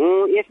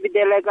हुँ। यस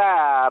विद्यालयका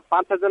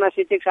 5-6 जना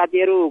शिक्षक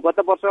साथीहरू गत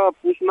वर्ष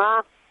पुसमा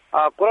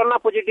कोरोना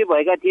पोजिटिभ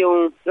भएका थियौं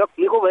र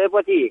निको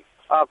भएपछि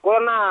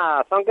कोरोना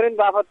संक्रमित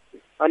बापत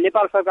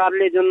नेपाल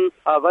सरकारले जुन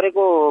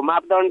गरेको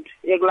मापदण्ड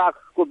 1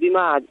 लाखको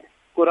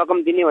बीमाको रकम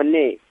दिने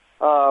भन्ने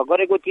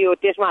गरेको थियो,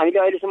 त्यसमा हामीले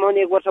अहिलेसम्म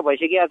 1 वर्ष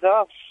भइसकेका छ।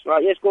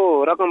 यसको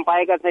रकम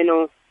पाएका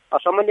छैनौं।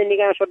 सम्बन्धित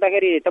निकायमा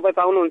सोद्धाखेरि तपाईँ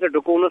पाउनुहुन्छ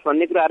ढुकाउनुहोस्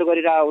भन्ने कुराहरू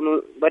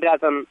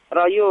गरिरहेछन् र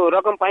यो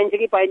रकम पाइन्छ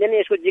कि पाइँदैन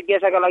यसको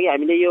जिज्ञासाका लागि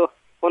हामीले यो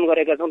फोन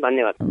गरेका छौँ।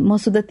 धन्यवाद।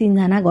 मसुदा 3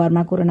 जना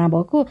घरमा कोरोना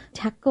भएको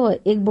ठ्याक्क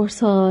 1 वर्ष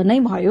नै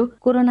भयो।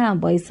 कोरोना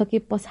भइसके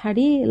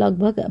पछाडि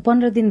लगभग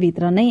 15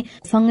 दिनभित्र नै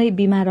सँगै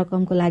बिमा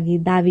रकमको लागि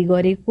दावी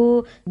गरेको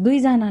 2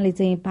 जनाले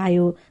चाहिँ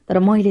पायो, तर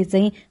मैले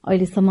चाहिँ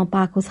अहिलेसम्म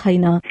पाएको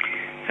छैन।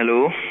 हेलो,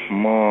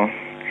 म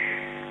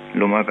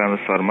लोमाकान्त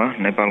शर्मा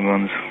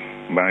नेपालगञ्ज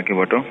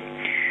बाँकेबाट।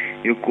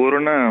 यो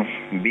कोरोना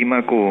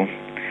बिमाको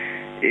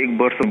 1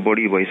 वर्ष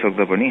बढी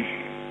भइसक्दा पनि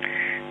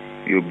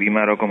यो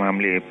बिमा रकम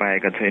हामीले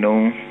पाएका छैनौं।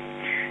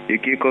 यो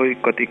के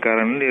कति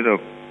कारणले र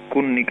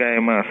कुन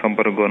निकायमा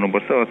सम्पर्क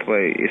गर्नुपर्छ अथवा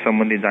यस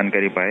सम्बन्धी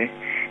जानकारी पाए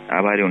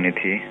आभारी हुने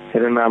थिए।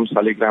 मेरो नाम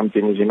शालिग्राम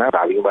तिमिजिना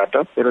धादिङबाट।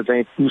 मेरो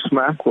चाहिँ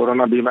पुसमा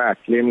कोरोना बिमा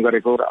क्लेम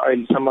गरेको र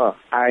अहिलेसम्म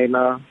आएन।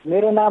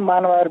 मेरो नाम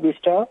मानवहार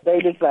विष्ट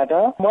दैलेखबाट।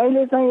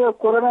 मैले चाहिँ यो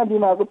कोरोना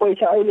बिमाको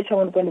पैसा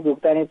अहिलेसम्म पनि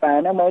भुक्तानी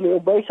पाएन। मैले यो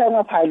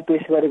वैशाखमा फाइल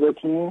पेश गरेको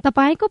थिएँ।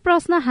 तपाईको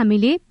प्रश्न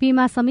हामीले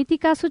बीमा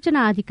समितिका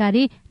सूचना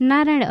अधिकारी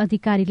नारायण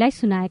अधिकारीलाई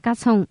सुनाएका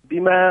छौं।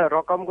 बिमा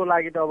रकमको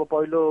लागि त अब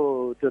पहिलो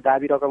त्यो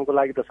दाबी रकमको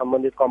लागि त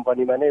सम्बन्धित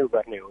कम्पनीमा नै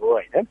गर्ने हो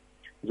हैन।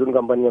 जुन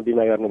कम्पनीमा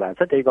बिमा गर्नु भएको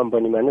छ त्यही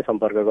कम्पनीमा नै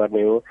सम्पर्क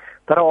गर्ने हो।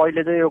 तर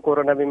अहिले चाहिँ यो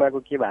कोरोना बिमाको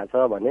के भएको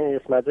छ भने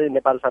यसमा चाहिँ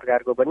नेपाल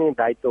सरकारको पनि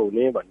दायित्व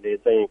हुने भन्ने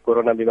चाहिँ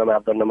कोरोना बिमा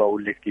मापदण्डमा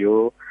उल्लेख थियो।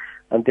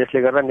 अनि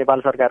त्यसले गर्दा नेपाल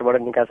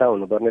सरकारबाट निकासा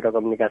हुनुपर्ने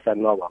रकम निकासा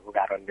नभएको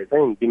कारणले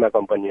चाहिँ बिमा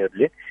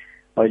कम्पनीहरूले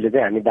अहिले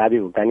चाहिँ हामी दाबी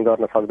भुक्तानी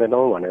गर्न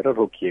सक्दैनौँ भनेर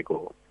रोकिएको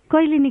हो।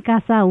 कहिले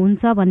निकासा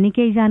हुन्छ भन्ने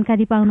केही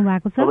जानकारी पाउनु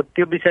भएको छ? अब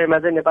त्यो विषयमा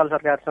चाहिँ नेपाल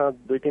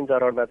सरकारसँग 2-3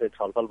 चरणमा चाहिँ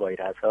छलफल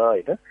भइरहेछ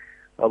हैन।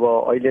 अब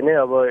अहिले नै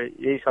अब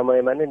यही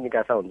समयमा नै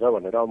निकासा हुन्छ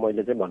भनेर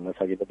मैले चाहिँ भन्न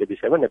सकिनँ। त्यो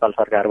विषयमा नेपाल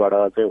सरकारबाट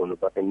चाहिँ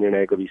हुनुपर्ने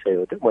निर्णयको विषय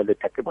हो त्यो। मैले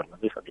ठ्याक्कै भन्न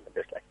चाहिँ सकिनँ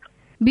त्यसलाई।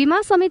 बीमा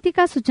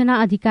समितिका सूचना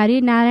अधिकारी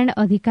नारायण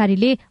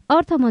अधिकारीले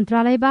अर्थ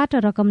मन्त्रालयबाट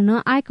रकम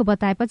नआएको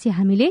बताएपछि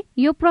हामीले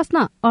यो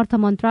प्रश्न अर्थ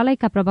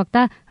मन्त्रालयका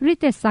प्रवक्ता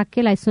रितेश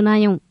साक्यलाई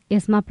सुनायौं।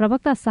 यसमा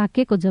प्रवक्ता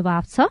साक्यको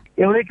जवाब छ,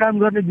 एउटै काम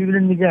गर्ने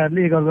विभिन्न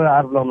निकायहरूले एकअर्काको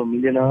आरोप लगाउन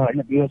मिलेन होइन।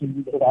 बीमा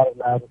समितिको आरोप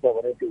लगाएको छ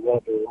भने त्यो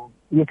गलत हो।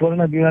 यो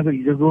कोरोना बिमाको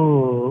हिजोको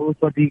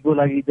उत्पत्तिको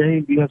लागि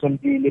चाहिँ बीमा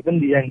समितिले पनि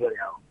डिजाइन गरे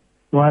हो।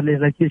 उहाँहरूले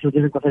यसलाई के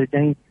सोचेर कसरी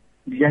चाहिँ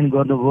डिजाइन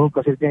गर्नुभयो,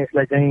 कसरी चाहिँ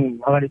यसलाई चाहिँ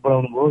अगाडि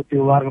बढाउनु भयो,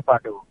 त्यो उहाँहरूको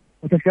पाटो हो।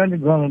 त्यस कारण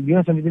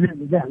बीमा समितिले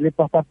हामीले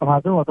प्रस्ताव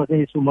पठाएको छौँ अथवा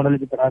चाहिँ यसो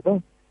मोडलले पठाएको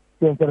छ,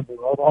 त्यो अनुसार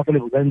अर्थले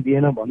भुक्तानी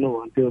दिएन भन्नु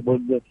त्यो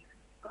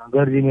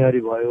गैर जिम्मेवारी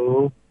भयो।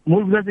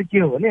 मूल कुरा चाहिँ के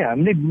हो भने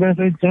हामीले बीमा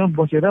समितिसँग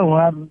बसेर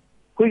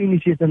उहाँहरूको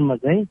इनिसिएसनमा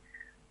चाहिँ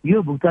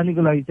यो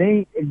भुक्तानीको लागि चाहिँ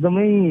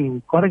एकदमै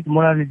करेक्ट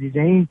मोडालिटी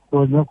चाहिँ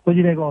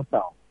खोजिरहेको अवस्था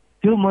हो।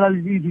 त्यो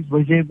मोडालिटी फिक्स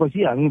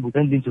भइसकेपछि हामी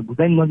भुक्तानी दिन्छौँ।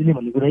 भुक्तानी नदिने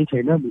भन्ने कुरै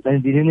छैन, भुक्तानी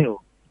दिने नै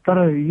हो। तर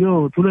यो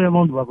ठुलो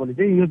एमाउन्ट भएकोले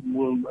चाहिँ यो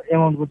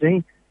एमाउन्टको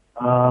चाहिँ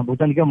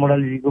भुक्तानीका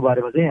मोडालिटीको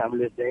बारेमा चाहिँ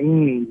हामीले चाहिँ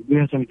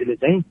बीमा समितिले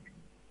चाहिँ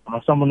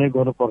समन्वय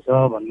गर्नुपर्छ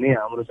भन्ने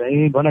हाम्रो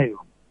चाहिँ भनाइ हो।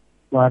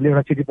 उहाँहरूले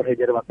एउटा चिठी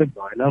पठाइदिएर मात्रै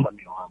भएन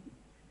भन्ने हो।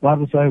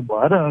 उहाँहरूको सहयोग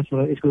भएर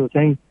यसको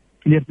चाहिँ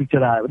क्लियर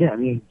पिक्चर आयो भने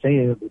हामी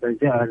चाहिँ भुक्तानी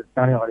चाहिँ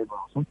चाँडै अगाडि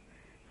बढाउँछौँ।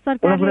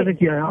 एउटा कुरा चाहिँ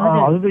के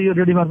हजुरको यो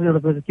रेडियो मार्फत एउटा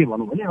कुरा चाहिँ के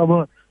भनौँ भने अब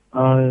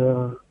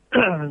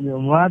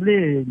उहाँहरूले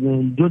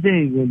जो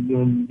चाहिँ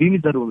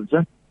बिमितहरू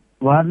हुनुहुन्छ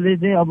उहाँहरूले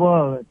चाहिँ अब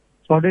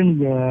सर्टेन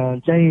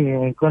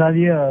चाहिँ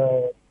करारीय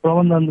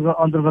प्रबन्ध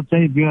अन्तर्गत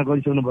चाहिँ बिमा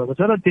गरिसक्नु भएको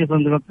छ र त्यस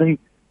अन्तर्गत चाहिँ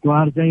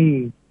उहाँहरू चाहिँ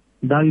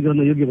दावी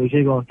गर्न योग्य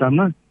भइसकेको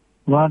अवस्थामा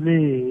उहाँहरूले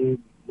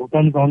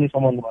भुक्तानी पाउने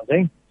सम्बन्धमा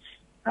चाहिँ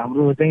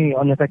हाम्रो चाहिँ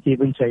अन्यथा केही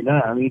पनि छैन।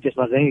 हामी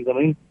त्यसमा चाहिँ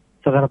एकदमै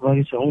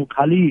सकारात्मक छौँ।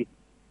 खालि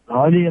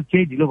अहिले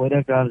केही ढिलो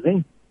भइरहेको कारण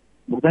चाहिँ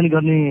भुक्तानी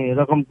गर्ने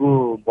रकमको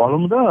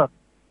भोल्युम र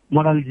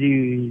मोडालिटी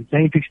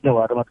चाहिँ फिक्स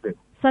नभएर मात्रै हो।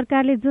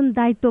 सरकारले जुन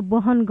दायित्व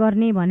वहन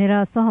गर्ने भनेर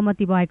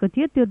सहमति भएको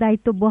थियो त्यो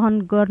दायित्व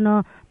वहन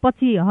गर्न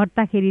पछि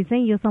हट्दाखेरि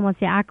चाहिँ यो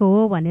समस्या आएको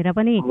हो भनेर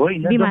पनि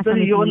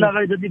योभन्दा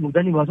अगाडि जति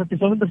भुक्तानी भएको छ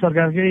त्यसमा पनि त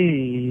सरकारकै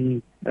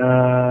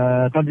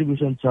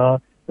कन्ट्रिब्युसन छ।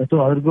 जस्तो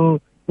हजुरको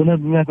कुनै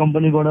बिमा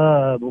कम्पनीबाट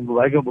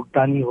भएको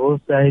भुक्तानी होस्,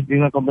 चाहे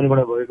बिमा कम्पनीबाट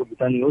भएको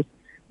भुक्तानी होस्,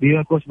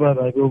 बिमा कोषबाट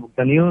भएको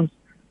भुक्तानी होस्,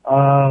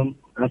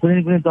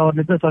 कुनै कुनै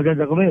तवरले त सरकारी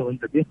रकमै हो नि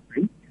त त्यो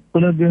है।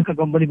 कुनै बिमा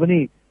कम्पनी पनि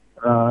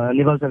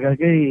नेपाल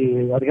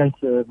सरकारकै अधिकांश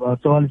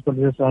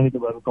 44% स्वामित्व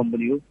भएको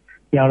कम्पनी हो।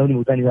 त्यहाँबाट पनि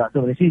भुक्तानी भएको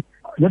छ भनेपछि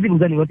जति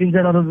भुक्तानी भयो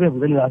 3-4 अरब रुपियाँ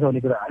भुक्तानी भएको छ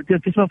भन्ने कुरा त्यो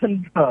त्यसमा पनि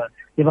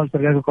नेपाल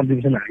सरकारको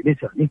कन्ट्रिब्युसन हाइनै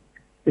छ नि।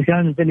 त्यस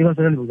कारण चाहिँ नेपाल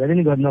सरकारले भुक्तानी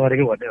नै गर्न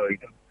नगरेको भन्ने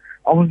होइन।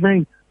 अब चाहिँ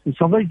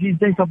सबै चिज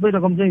चाहिँ सबै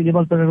रकम चाहिँ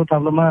नेपाल सरकारको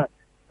थाप्लोमा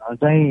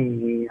चाहिँ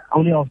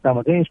आउने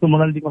अवस्थामा चाहिँ यसको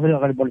मोडालिटी कसरी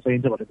अगाडि बढ्न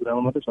सकिन्छ भन्ने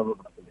कुरामा मात्रै सबै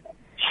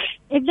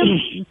एकदम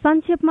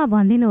संक्षेपमा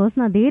भनिदिनुहोस्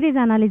न।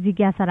 धेरैजनाले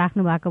जिज्ञासा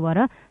राख्नु भएको भएर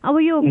अब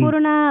यो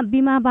कोरोना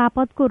बिमा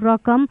बापतको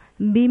रकम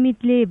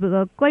बिमितले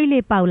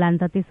कहिले पाउला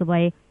त? त्यसो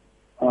भए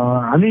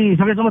हामी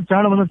सकेसम्म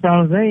चाँडोभन्दा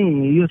चाँडो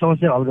चाहिँ यो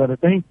समस्या हल गरेर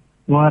चाहिँ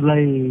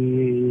उहाँहरूलाई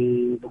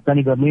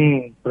भुक्तानी गर्ने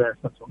प्रयास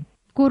गर्छौँ।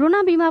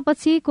 कोरोना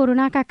बिमापछि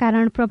कोरोनाका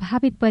कारण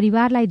प्रभावित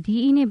परिवारलाई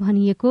दिइने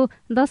भनिएको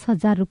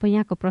 10,000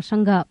 रुपियाँको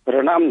प्रसंग।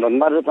 नाम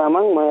धनबहादुर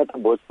तामाङ, म यता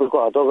भोजपुरको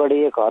हतोगढी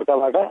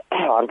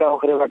हर्का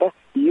ओखरेबाट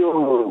यो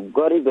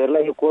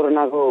गरिबहरूलाई यो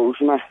कोरोनाको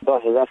उसमा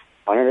 10,000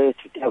 भनेर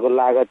छुट्याएको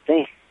लागत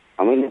चाहिँ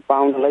हामीले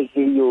पाउनलाई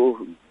यो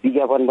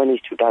विज्ञापन पनि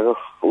छुट्याएको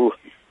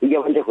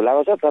विज्ञापन चाहिँ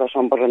खुलाएको छ तर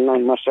सम्पर्क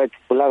नम्बर सहित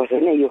खुलाएको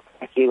छैन। यो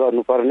के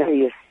गर्नुपर्ने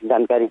यो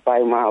जानकारी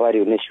पाए म आभारी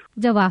हुनेछु।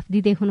 जवाफ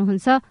दिँदै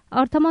हुनुहुन्छ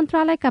अर्थ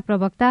मन्त्रालयका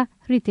प्रवक्ता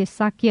रितेश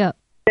साक्य।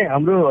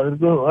 हाम्रो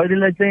हजुरको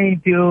अहिलेलाई चाहिँ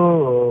त्यो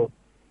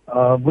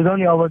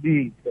बुझाउने अवधि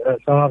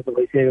समाप्त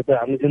भइसकेको छ।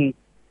 हामीले जुन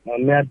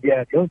म्याद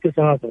दिएका थियौँ त्यो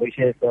समाप्त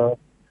भइसकेको छ।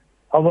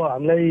 अब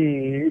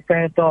हामीलाई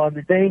स्थानीय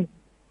तहले चाहिँ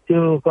त्यो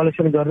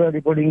कलेक्सन गरेर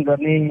रिपोर्टिङ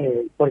गर्ने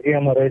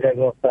प्रक्रियामा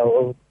रहिरहेको अवस्था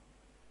हो।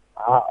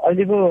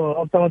 अहिलेको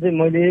अवस्थामा चाहिँ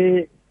मैले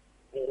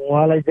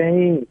उहाँलाई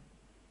चाहिँ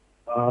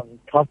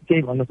थप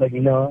केही भन्न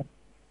सकिनँ।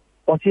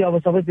 पछि अब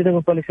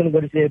सबैतिरको कलेक्सन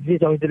गरिसकेपछि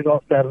सबैतिरको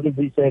अवस्थाहरू पनि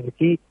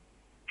बुझिसकेपछि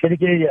फेरि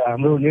केही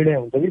हाम्रो निर्णय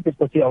हुन्छ कि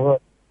त्यसपछि अब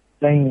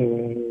चाहिँ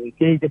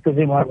केही त्यस्तो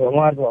चाहिँ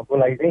उहाँहरूको हकको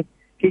लागि चाहिँ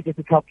केही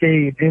त्यस्तो थप केही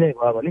निर्णय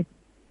भयो भने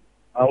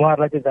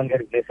उहाँहरूलाई चाहिँ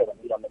जानकारी हुनेछ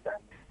भन्ने भन्न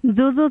चाहन्छु।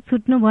 जो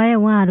छुट्नु भयो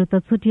उहाँहरू त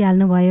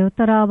छुटिहाल्नु भयो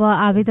तर अब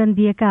आवेदन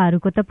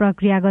दिएकाहरूको त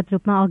प्रक्रियागत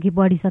रूपमा अघि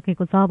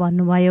बढिसकेको छ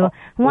भन्नुभयो।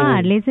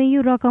 उहाँहरूले चाहिँ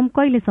यो रकम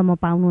कहिलेसम्म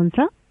पाउनुहुन्छ?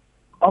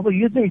 अब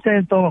यो चाहिँ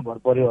स्थानीय तहमा भर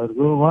पर्यो।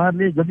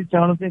 उहाँहरूले जति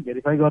चाँडो चाहिँ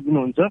भेरिफाई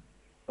गरिदिनुहुन्छ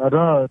र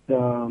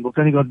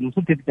भुक्तानी गरिदिनुहुन्छ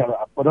त्यति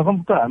चाँडो रकम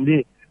त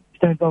हामीले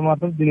स्थानीय तह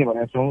मार्फत दिने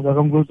भनेका छौँ।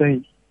 रकमको चाहिँ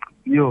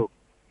यो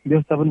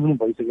व्यवस्थापन पनि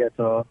भइसकेको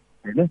छ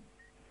होइन।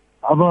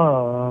 अब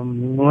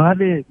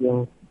उहाँहरूले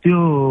त्यो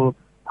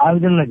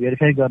आवेदनलाई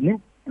भेरिफाई गर्ने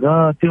र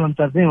त्यो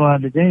अनुसार चाहिँ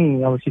उहाँहरूले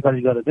चाहिँ अब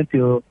सिफारिस गरेर चाहिँ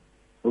त्यो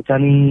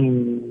भुक्तानी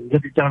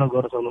जति चाँडो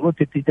गर्न सक्नुभयो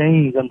त्यति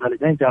चाहिँ जनताले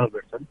चाहिँ चाँडो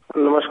भेट्छन्।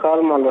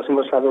 नमस्कार, म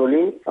लक्ष्मण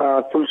ओली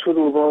तुलसुर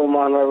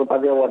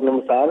उपमहानगरपालिका वार्ड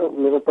नम्बर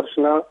 4। मेरो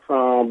प्रश्न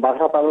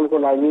बाख्रा पालनको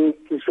लागि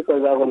कृषि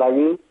कर्जाको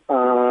लागि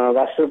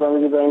राष्ट्रिय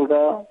वाणिज्य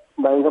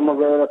ब्याङ्कमा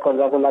गएर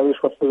कर्जाको लागि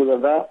सोधखोज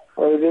गर्दा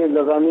अहिले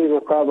लगानी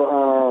रोका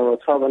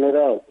छ भनेर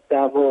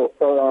त्यहाँको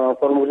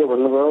प्रमुखले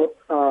भन्नुभयो।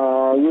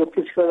 यो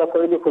फिक्स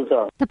कहिले खुल्छ?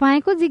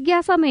 तपाईँको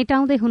जिज्ञासा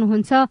मेटाउँदै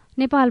हुनुहुन्छ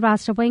नेपाल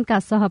राष्ट्र बैंकका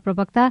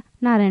सहप्रवक्ता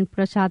नारायण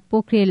प्रसाद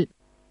पोखरेल।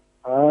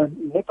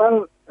 नेपाल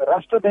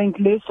राष्ट्र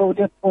बैंकले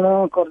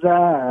सहुलियतपूर्ण कर्जा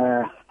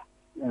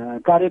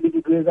कार्यविधि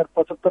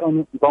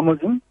 2075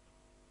 बमोजिम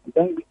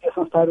बैंक वित्तीय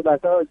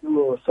संस्थाहरूबाट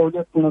यो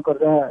सहुलियतपूर्ण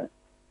कर्जा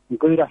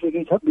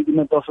गइराखेकै छ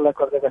विभिन्न 10 वटा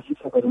कर्जाका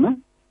शीर्षकहरूमा।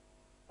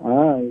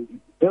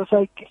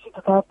 व्यावसायिक कृषि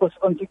तथा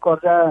पशुपन्छी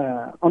कर्जा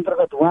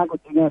अन्तर्गत उहाँको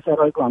जिज्ञासा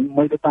रहेको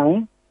मैले पाएँ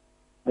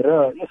र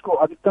यसको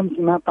अधिकतम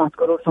सीमा 5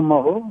 करोडसम्म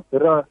हो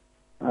र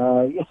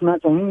यसमा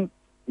चाहिँ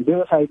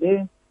व्यवसायले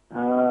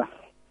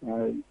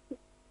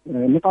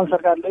नेपाल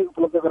सरकारले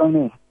उपलब्ध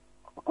गराउने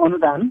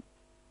अनुदान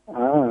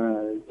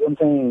जुन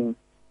चाहिँ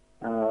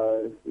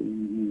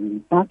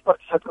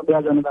 5%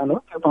 ब्याज अनुदान हो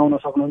त्यो पाउन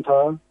सक्नुहुन्छ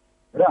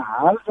र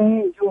हाल चाहिँ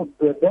यो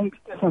बैंक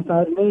वित्तीय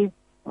संस्थाहरूले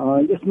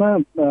यसमा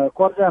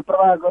कर्जा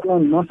प्रवाह गर्न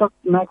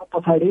नसक्नको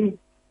पछाडि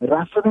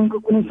राष्ट्र बैंकको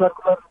कुनै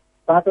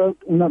सर्कुलरबाट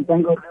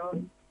ब्याङ्कहरूले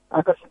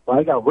आकर्षित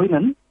भएका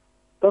होइनन्।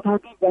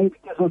 तथापि बैंक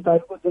वित्तीय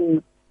संस्थाहरूको जुन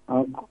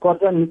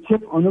कर्जा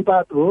निक्षेप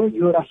अनुपात हो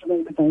यो राष्ट्र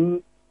बैंकले चाहिँ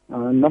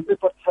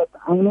 90%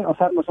 आउने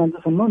असार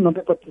मसान्तसम्म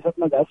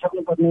 90%मा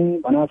झारिसक्नुपर्ने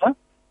भनेको छ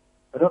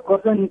र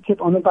कर्जा निक्षेप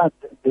अनुपात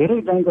धेरै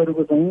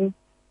ब्याङ्कहरूको चाहिँ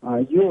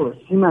यो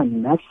सीमा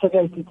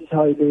नागिसकेका स्थिति छ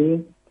अहिले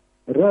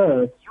र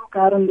यो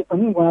कारणले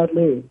पनि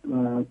उहाँहरूले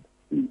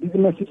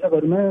विभिन्न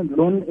शीर्षकहरूमा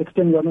लोन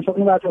एक्सटेन्ड गर्न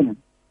सक्नु भएको छैन।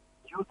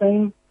 यो चाहिँ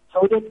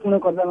सहुलियतपूर्ण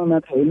कर्जामा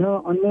मात्र होइन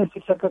अन्य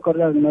शीर्षकका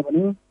कर्जाहरूमा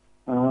पनि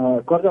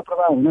कर्जा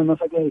प्रवाह हुन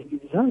नसकेका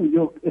स्थिति छ।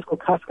 यो यसको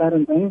खास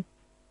कारण चाहिँ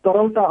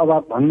तरलता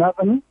अभाव भन्दा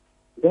पनि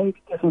बैंक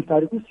वित्तीय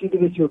संस्थाहरूको सीडी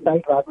रेसियो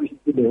टाइट भएको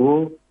स्थितिले हो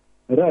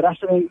र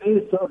राष्ट्र बैंकले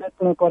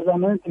सहुलियतपूर्ण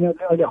कर्जामा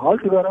तिनीहरूले अहिले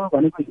हल्ट गर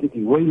भनेको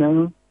स्थिति होइन।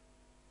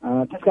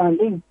 त्यस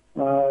कारणले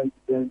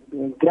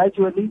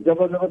ग्रेजुअली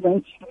जब चाहिँ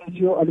सीडी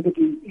रेसियो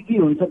अलिकति इजी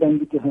हुन्छ बैंक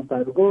वित्तीय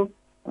संस्थाहरूको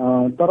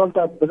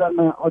तरलता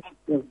बजारमा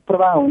अधिक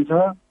प्रवाह हुन्छ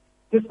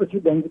त्यसपछि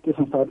बैंक वित्तीय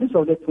संस्थाहरूले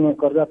सहुलियतपूर्ण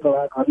कर्जा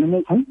प्रवाह गर्ने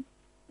नै छन्।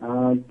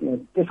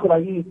 त्यसको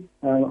लागि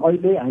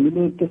अहिले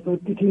हामीले त्यस्तो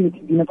तिथि मिति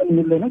दिन पनि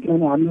मिल्दैन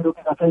किनभने हामीले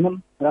रोकेका छैनौँ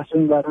राष्ट्र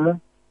बैंकबाट।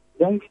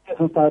 बैंक वित्तीय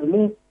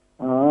संस्थाहरूले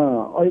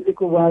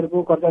अहिलेको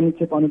उहाँहरूको कर्जा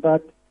निक्षेप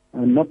अनुपात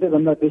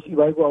 90भन्दा बेसी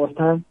भएको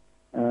अवस्था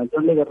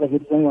जसले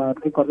गर्दाखेरि चाहिँ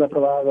उहाँहरूले कर्जा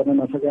प्रवाह गर्न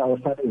नसकेका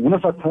अवस्थाले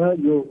हुनसक्छ।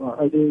 यो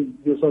अहिले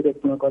यो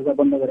सहुलियतपूर्ण कर्जा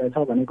बन्द गरेको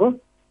छ भनेको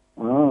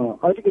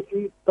अलिकति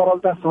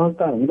तरलता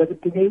सहजता हुँदा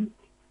बित्तिकै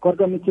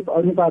कर्जा निक्षेप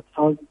अनुपात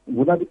सहज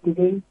हुँदा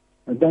बित्तिकै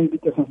बैंक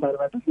वित्तीय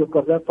संस्थाहरूबाट यो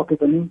कर्जा पक्कै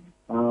पनि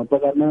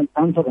बजारमा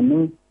जान्छ भन्ने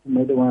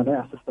मैले उहाँलाई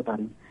आश्वस्त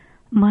पारेँ।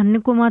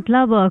 भन्नुको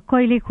मतलब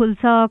कहिले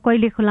खुल्छ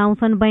कहिले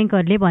खुलाउँछन्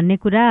बैंकहरूले भन्ने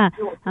कुरा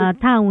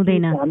थाहा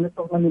हुँदैन। हामीले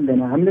तोक्न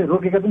मिल्दैन, हामीले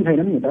रोकेका पनि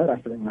छैनौँ नि त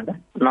राष्ट्र बैंकबाट।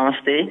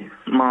 नमस्ते,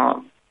 म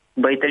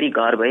बैतडी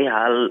घर भई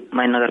हाल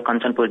मैनगर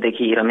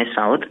कञ्चनपुरदेखि रमेश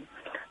साउद।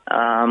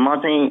 म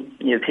चाहिँ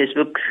यो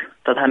फेसबुक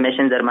तथा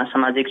मेसेन्जरमा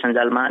सामाजिक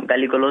सञ्जालमा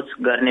गालीगलोच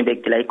गर्ने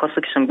व्यक्तिलाई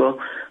कस्तो किसिमको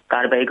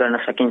कारबाही गर्न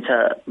सकिन्छ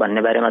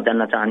भन्ने बारेमा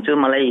जान्न चाहन्छु।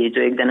 मलाई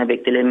हिजो एकजना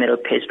व्यक्तिले मेरो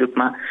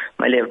फेसबुकमा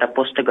मैले एउटा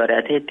पोस्ट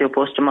गरेको थिएँ, त्यो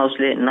पोस्टमा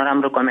उसले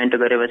नराम्रो कमेन्ट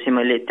गरेपछि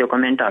मैले त्यो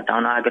कमेन्ट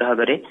हटाउन आग्रह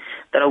गरेँ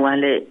तर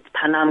उहाँले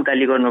थानाम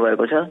गाली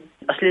गर्नुभएको छ,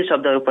 अश्लील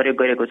शब्दहरू प्रयोग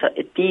गरेको छ,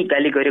 यति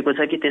गाली गरेको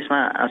छ कि त्यसमा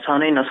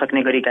सहनै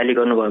नसक्ने गरी गाली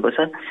गर्नुभएको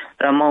छ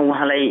र म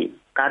उहाँलाई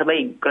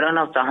कारबाही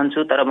गराउन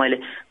चाहन्छु तर मैले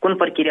कुन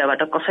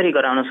प्रक्रियाबाट कसरी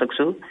गराउन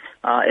सक्छु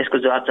यसको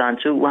जवाब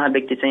चाहन्छु। उहाँ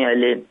व्यक्ति चाहिँ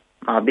अहिले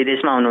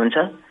विदेशमा हुनुहुन्छ,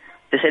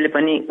 त्यसैले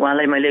पनि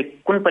उहाँलाई मैले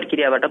कुन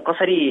प्रक्रियाबाट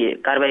कसरी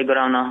कारबाही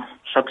गराउन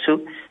सक्छु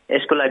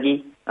यसको लागि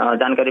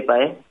जानकारी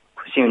पाए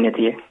खुसी हुने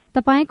थिए।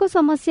 तपाईको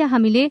समस्या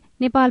हामीले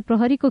नेपाल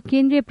प्रहरीको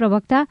केन्द्रीय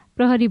प्रवक्ता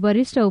प्रहरी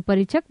वरिष्ठ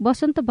उपरीक्षक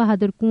वसन्त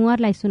बहादुर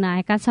कुँवरलाई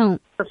सुनाएका छौं।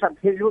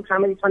 फेसबुक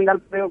सामाजिक सञ्जाल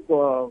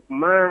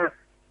प्रयोगमा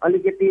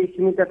अलिकति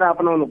सीमितता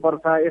अपनाउनु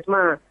पर्छ।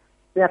 यसमा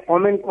त्यहाँ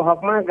कमेन्टको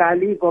हकमा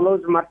गाली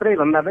गलौज मात्रै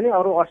भन्दा पनि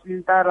अरू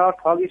अश्लीलता र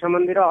ठगी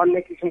सम्बन्धी र अन्य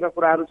किसिमका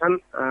कुराहरू छन्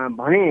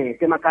भने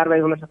त्यसमा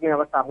कारबाही हुन सक्ने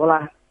अवस्था होला।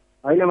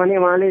 होइन भने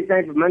उहाँले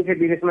चाहिँ मान्छे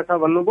विदेशमा छ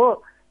भन्नुभयो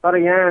तर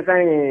यहाँ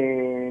चाहिँ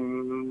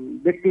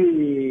व्यक्ति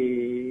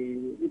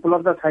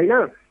उपलब्ध छैन,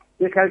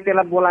 त्यस कारण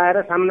त्यसलाई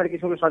बोलाएर सामान्य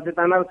किसिमको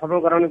सचेतना छलफल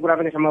गराउने कुरा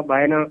पनि सम्भव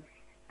भएन।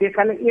 त्यस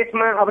कारण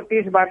यसमा अब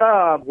त्यसबाट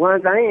उहाँ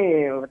चाहिँ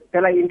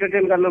त्यसलाई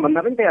इन्टरटेन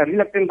गर्नुभन्दा पनि त्यहाँ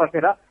रिलक्टेन्ट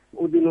बसेर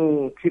उदिनु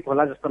ठिक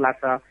होला जस्तो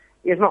लाग्छ।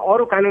 यसमा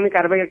अरू कानुनी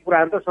कारबाहीका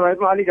कुराहरू त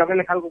स्वाभाविकमा अलिक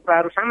झगड्ने खालको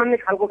कुराहरू सामान्य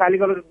खालको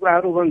गालीगलोचको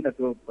कुराहरू हो नि त,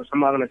 त्यो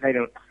सम्भावना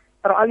छैन।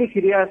 तर अलिक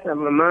सिरियस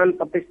मान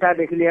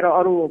प्रतिष्ठादेखि लिएर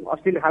अरू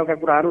अश्लील खालका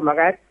कुराहरू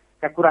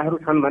लगायतका कुराहरू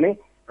छन् भने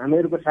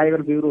हामीहरूको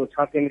साइबर ब्युरो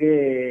छ,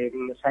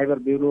 केन्द्रीय साइबर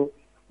ब्युरो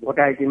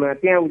भोटाइटीमा,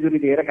 त्यहाँ उजुरी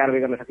दिएर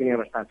कारबाही गर्न सकिने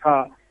अवस्था छ।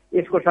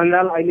 यसको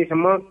सञ्जाल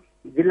अहिलेसम्म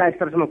जिल्ला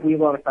स्तरसम्म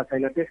पुगेको अवस्था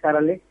छैन। त्यस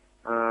कारणले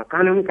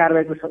कानुनी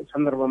कारबाहीको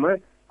सन्दर्भमा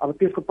अब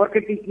त्यसको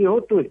प्रकृति के हो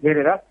त्यो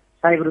हेरेर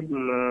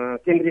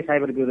केन्द्रीय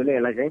साइबर ब्युरोले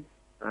यसलाई चाहिँ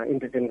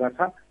इन्टरटेन गर्छ।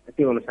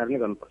 त्यो अनुसार नै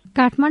गर्नुपर्छ।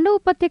 काठमाडौँ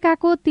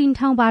उपत्यकाको 3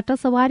 ठाउँबाट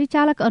सवारी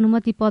चालक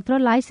अनुमति पत्र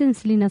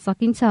लाइसेन्स लिन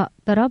सकिन्छ,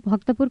 तर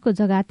भक्तपुरको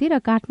जगाती र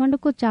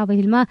काठमाडौँको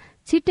चाबहिलमा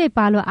छिट्टै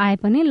पालो आए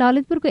पनि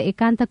ललितपुरको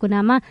एकान्त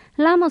कुनामा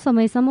लामो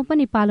समयसम्म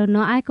पनि पालो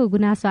नआएको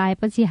गुनासो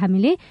आएपछि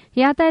हामीले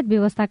यातायात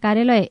व्यवस्था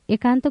कार्यालय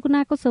एकान्त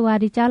कुनाको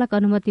सवारी चालक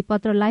अनुमति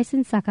पत्र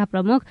लाइसेन्स शाखा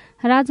प्रमुख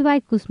राजुभाइ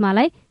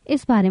कुस्मालाई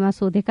यस बारेमा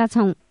सोधेका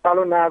छौं।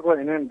 पालो नआएको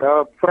होइन नि त,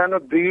 पुरानो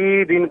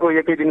 2 दिनको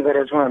एकै दिन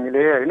गरेका छौँ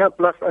हामीले होइन,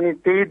 प्लस अनि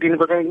त्यही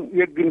दिनको चाहिँ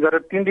 1 दिन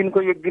गरेर 3 दिनको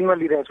 1 दिनमा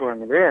लिइरहेको छौँ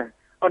हामीले।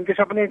 अनि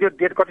त्यसमा पनि त्यो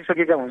डेट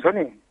कटिसकेका हुन्छ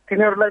नि,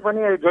 तिनीहरूलाई पनि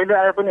जहिले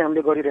आए पनि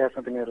हामीले गरिरहेको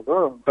छौँ तिनीहरूको।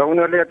 र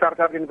उनीहरूले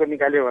 4-4 दिनको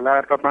निकाल्यो होला,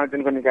 अथवा 5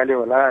 दिनको निकाल्यो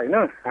होला होइन।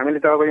 हामीले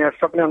त अब यहाँ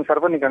सक्ने अनुसार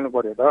पनि निकाल्नु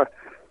पर्यो त,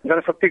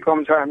 जनशक्ति कम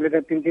छ, हामीले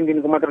त 3-3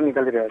 दिनको मात्र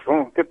निकालिरहेको छौँ।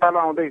 त्यो पालो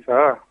आउँदैछ,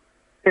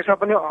 त्यसमा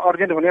पनि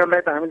अर्जेन्ट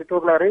हुनेहरूलाई त हामीले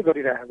तोक्लाएरै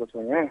गरिरहेको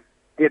छौँ। यहाँ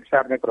डेट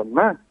सार्ने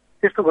क्रममा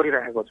त्यस्तो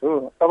गरिरहेको छु।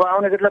 अब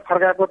आउने डेटलाई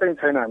फर्काएको चाहिँ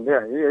छैन हामीले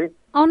है।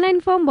 अनलाइन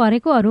फर्म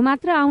भरेकोहरू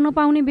मात्र आउन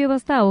पाउने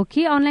व्यवस्था हो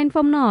कि अनलाइन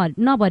फर्म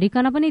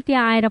नभरिकन पनि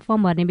त्यहाँ आएर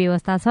फर्म भर्ने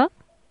व्यवस्था छ?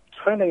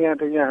 छैन, यहाँ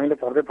त यहाँ हामीले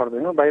भर्दै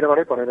पर्दैनौँ,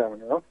 बाहिरबाटै भरेर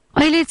आउने हो।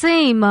 अहिले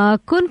चाहिँ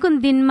कुन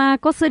दिन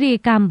कसरी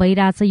काम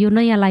भइरहेछ यो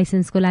नयाँ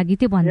लाइसेन्सको लागि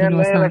त्यो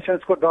भनिदिनुहोस् न। नयाँ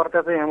लाइसेन्सको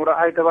दर्ता चाहिँ हाम्रो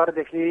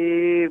आइतबारदेखि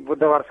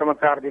बुधबारसम्म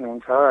 4 दिन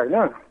हुन्छ होइन।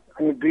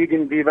 अनि 2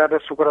 दिन बिहिबार र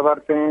शुक्रबार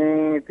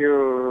चाहिँ त्यो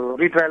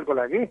रिट्रायलको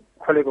लागि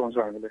खोलेको हुन्छ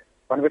हामीले।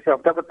 भनेपछि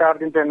हप्ताको 4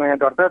 दिन चाहिँ नयाँ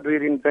दर्ता, 2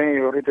 दिन चाहिँ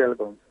यो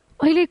रिट्रायलको हुन्छ।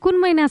 अहिले कुन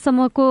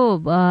महिनासम्मको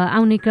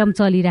आउने क्रम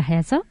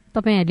चलिरहेको छ?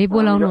 तपाईहरुले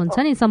बोलाउनुहुन्छ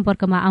नि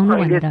सम्पर्कमा आउनु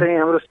भनेर। अहिले चाहिँ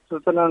हाम्रो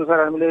सूचना अनुसार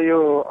हामीले यो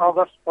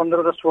अगस्त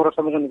 15 र 16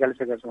 सम्मको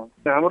निकालिसकेका छौँ।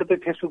 हाम्रो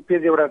त्यो फेसबुक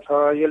पेज एउटा छ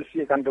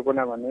एलसी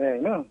एकान्तकुना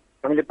भन्ने होइन,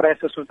 हामीले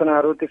प्रायः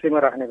सूचनाहरू त्यसैमा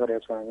राख्ने गरेका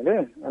छौँ हामीले।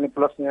 अनि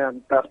प्लस यहाँ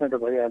टास्मै त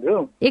भइहाल्यो।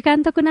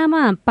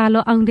 एकान्तकुनामा पालो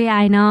आउँदै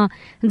आएन,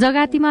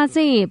 जगातीमा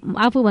चाहिँ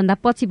आफूभन्दा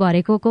पछि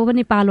भरेको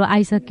पनि पालो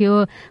आइसक्यो,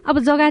 अब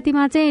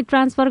जगातीमा चाहिँ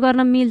ट्रान्सफर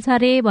गर्न मिल्छ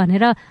रे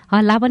भनेर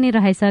हल्ला पनि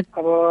रहेछ।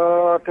 अब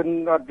त्यो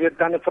डेट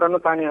ताने पुरानो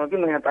ताने हो कि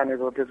नयाँ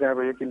तानेको त्यो चाहिँ अब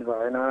यकिन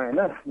भएन होइन।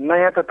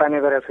 नयाँ त ताने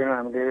गरेका छैनौँ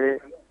हामीले,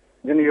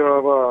 जुन यो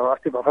अब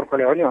अस्ति भर्खर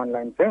खोल्यो हो नि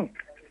अनलाइन चाहिँ,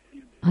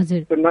 हजुर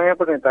त्यो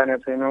नयाँको चाहिँ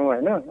तानेको छैनौँ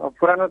होइन। अब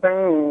पुरानो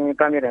चाहिँ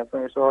तानिरहेको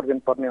छौँ, यसो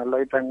अर्जेन्ट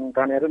पर्नेहरूलाई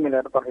तानेर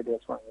मिलाएर पठाइदिएको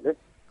छौँ हामीले।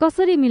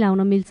 कसरी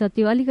मिलाउन मिल्छ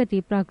त्यो अलिकति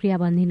प्रक्रिया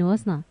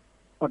भनिदिनुहोस् न।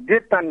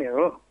 डेट तान्ने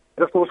हो,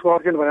 जस्तो उसको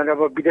अर्जेन्ट भनेर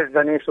अब विदेश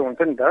जाने यसो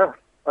हुन्छ नि त,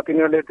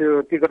 तिनीहरूले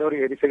त्यो टिकटहरू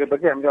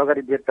हेरिसकेपछि हामीले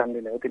अगाडि डेट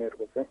तान्दिने हो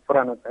तिनीहरूको चाहिँ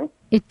पुरानो चाहिँ।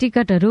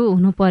 टिकटहरू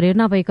हुनु पर्यो,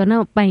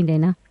 नभइकन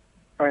पाइँदैन।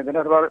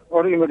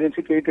 अरू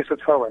इमर्जेन्सी केही त्यस्तो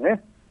छ भने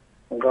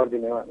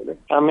गरिदिने हो हामीले।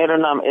 मेरो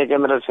नाम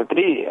एकेन्द्र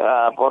छेत्री,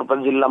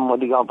 पर्वत जिल्ला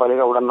मोदी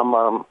गाउँपालिका वडा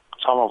नम्बर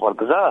 6 मा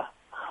पर्दछ।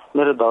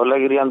 मेरो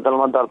धौलागिरी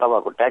अञ्चलमा दर्ता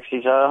भएको ट्याक्सी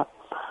छ।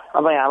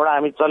 अब यहाँबाट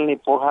हामी चल्ने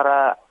पोखरा,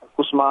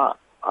 कुस्मा,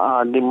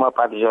 डिम्बा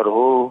पातिसहरू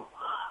हो।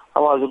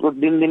 अब हजुरको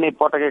दिनदिनै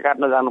पटके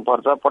काट्न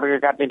जानुपर्छ, पटके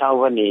काट्ने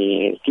ठाउँ पनि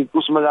कि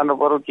कुस्मा जानु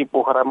पर्यो कि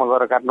पोखरामा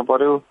गएर काट्नु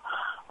पर्यो।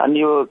 अनि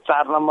यो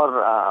 4 नम्बर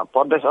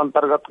प्रदेश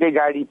अन्तर्गतकै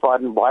गाडी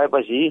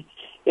भएपछि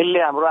यसले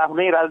हाम्रो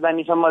आफ्नै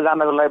राजधानीसम्म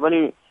जानको लागि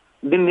पनि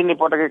दिनदिनै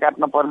पटके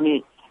काट्न पर्ने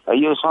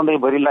यो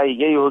सधैँभरिलाई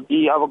यही हो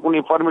कि अब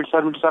कुनै पर्मिट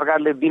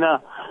सरकारले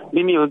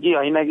दिने हो कि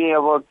होइन कि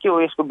अब के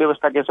हो यसको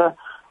व्यवस्था के छ,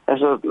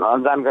 यसो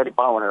जानकारी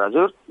पाऊँ भनेर।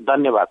 हजुर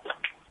धन्यवाद।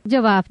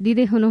 जवाफ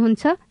दिँदै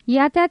हुनुहुन्छ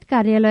यातायात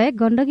कार्यालय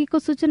गण्डकीको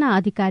सूचना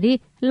अधिकारी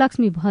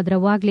लक्ष्मी भद्र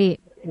वाग्ले।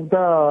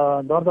 उता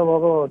दर्ता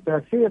भएको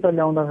ट्याक्सी यता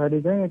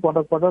ल्याउँदाखेरि चाहिँ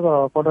पटक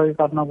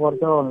काट्न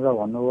पर्छ भनेर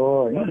भन्नुभयो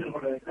होइन।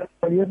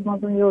 यसमा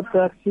चाहिँ यो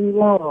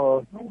ट्याक्सीको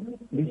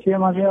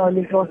विषयमा चाहिँ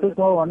अलिक कस्तो छ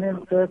भने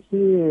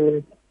ट्याक्सी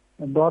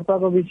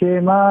दर्ताको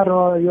विषयमा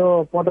र यो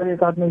पटके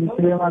काट्ने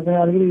विषयमा चाहिँ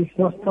अलिकति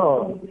स्पष्ट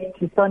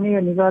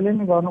स्थानीय निकायले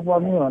नै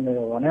गर्नुपर्ने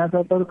भनेको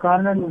छ। तर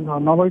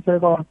कार्यान्वयन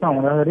नभइसकेको अवस्था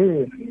हुँदाखेरि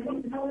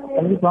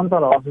अलिक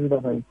जनतालाई असुविधा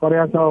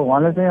परेको छ।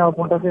 उहाँले चाहिँ अब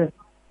पटके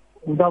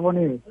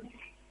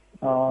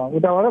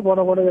उताबाट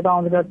पटक यता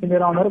आउँदाखेरि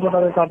लिएर आउँदाखेरि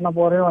पटके काट्न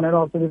पर्यो भनेर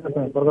असुविधा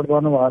चाहिँ प्रकट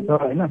गर्नुभएको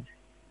छ होइन।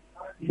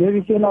 यो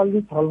विषयलाई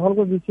अलिकति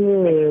छलफलको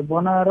विषय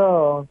बनाएर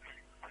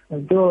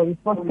त्यो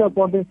स्पष्ट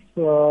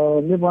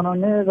प्रदेशले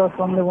बनाउने र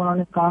सङ्घले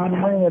बनाउने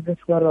कानुनमै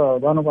एड्रेस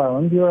गरेर गर्नु पायो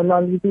भने त्यो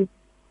अलिकति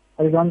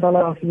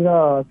जनतालाई असुविधा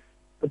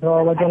छ।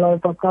 अब त्यसलाई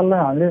तत्काललाई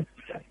हामीले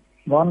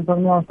गर्न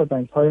सक्ने अवस्था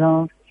चाहिँ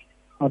छैन।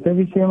 त्यो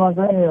विषयमा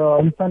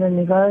चाहिँ स्थानीय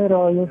निकाय र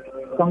यो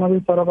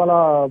सम्बन्धित सरकारला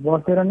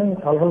बसेर नै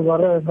छलफल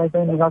गरेर यसलाई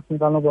चाहिँ निकास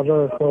निकाल्नुपर्छ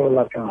जस्तो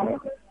लाग्छ मलाई।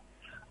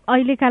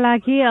 अहिलेका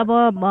लागि अब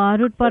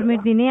रुट पर्मिट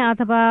दिने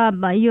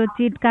अथवा यो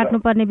चिट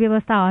काट्नुपर्ने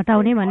व्यवस्था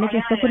हटाउने भन्ने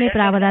त्यस्तो कुनै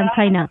प्रावधान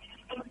छैन।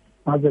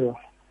 हजुर,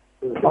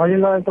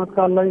 अहिलेलाई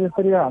तत्काललाई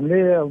यसरी हामीले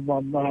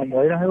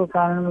भइरहेको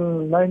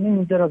कारणलाई नै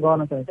मिचेर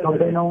गर्न चाहिँ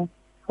सक्दैनौँ।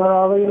 तर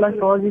अब यसलाई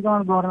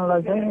सहजीकरण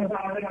गर्नलाई चाहिँ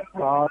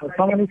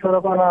सम्बन्धित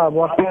सरकारला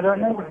बसेर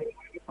नै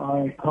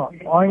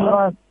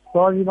ऐनमा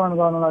सहजीकरण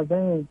गर्नलाई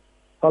चाहिँ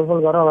छलफल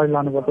गरेर अगाडि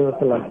लानुपर्छ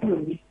जस्तो लाग्छ।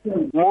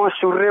 म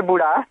सूर्य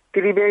बुढा,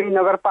 त्रिवेणी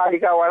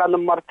नगरपालिका वडा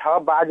नम्बर 6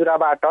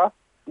 बाजुराबाट।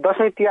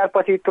 दसैँ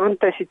तिहारपछि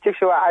तुरुन्तै शिक्षक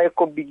सेवा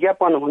आयोगको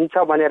विज्ञापन हुन्छ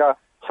भनेर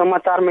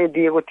समाचारमै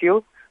दिएको थियो।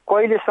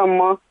 कहिलेसम्म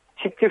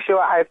शिक्षक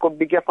सेवा आयोगको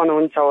विज्ञापन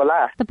हुन्छ होला।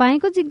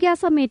 तपाईको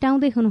जिज्ञासा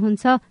मेटाउँदै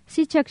हुनुहुन्छ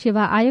शिक्षक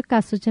सेवा आयोगका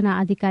सूचना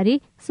अधिकारी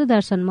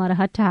सुदर्शन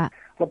मरहटा।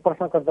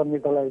 प्रश्नकर्ता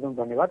मित्रलाई एकदम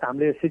धन्यवाद।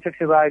 हामीले शिक्षक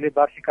सेवा आयोगले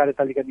वार्षिक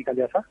कार्यतालिका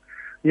निकालेको छ।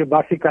 यो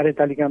वार्षिक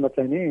कार्यतालिकामा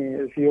चाहिँ नि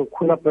यो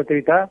खुला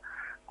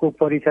प्रतियोगिताको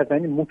परीक्षा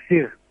चाहिँ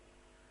मुक्सिर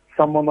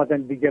सम्ममा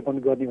चाहिँ विज्ञापन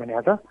गर्ने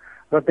भनेको छ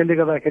र त्यसले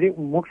गर्दाखेरि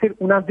मुक्सिर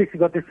 29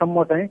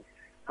 गतेसम्म चाहिँ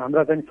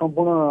हाम्रा चाहिँ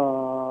सम्पूर्ण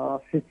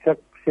शिक्षक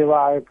सेवा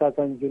आयोगका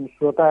चाहिँ जुन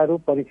श्रोताहरू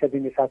परीक्षा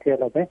दिने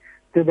साथीहरूलाई चाहिँ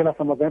त्यो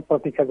बेलासम्म चाहिँ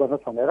प्रतीक्षा गर्न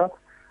भनेर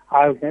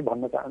आयोग चाहिँ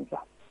भन्न चाहन्छ।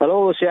 हेलो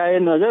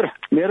सिआइएन हजुर,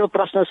 मेरो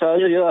प्रश्न छ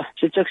हजुर, यो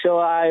शिक्षक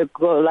सेवा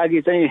आयोगको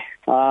लागि चाहिँ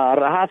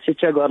राहत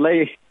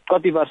शिक्षकहरूलाई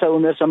कति वर्ष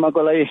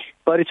उमेरसम्मको लागि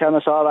परीक्षामा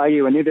सहभागी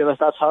हुने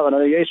व्यवस्था छ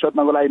भनेर यही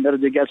सोध्नको लागि मेरो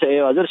जिज्ञासा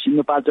हो हजुर।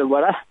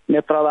 सिन्धुपाल्चोकबाट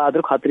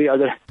नेत्रबहादुर खत्री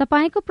हजुर।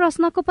 तपाईको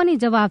प्रश्नको पनि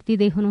जवाब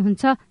दिँदै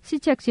हुनुहुन्छ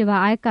शिक्षक सेवा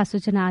आयोगका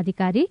सूचना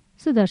अधिकारी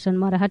सुदर्शन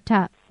मरहटा।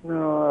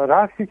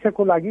 राहत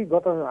शिक्षकको लागि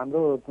गत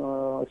हाम्रो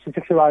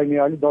शिक्षक सेवा आयोगले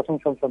अहिले 10औं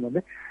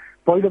संशोधनले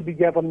पहिलो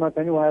विज्ञापनमा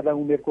चाहिँ उहाँहरूलाई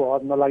उमेरको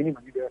हद नलाग्ने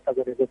भन्ने व्यवस्था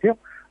गरेको थियो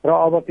र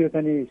अब त्यो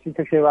चाहिँ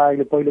शिक्षक सेवा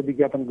आयोगले पहिलो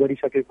विज्ञापन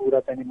गरिसकेको कुरा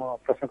चाहिँ म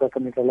प्रश्नकर्ता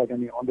मित्रलाई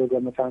चाहिँ अनुरोध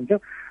गर्न चाहन्छु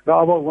र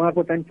अब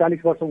उहाँको चाहिँ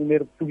 40 वर्ष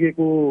उमेर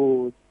पुगेको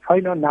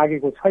छैन,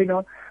 नागेको छैन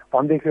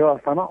भन्दैको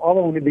अवस्थामा अब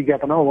हुने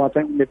विज्ञापनमा उहाँ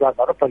चाहिँ उम्मेदवार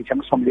भएर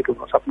परीक्षामा सम्मिलित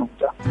हुन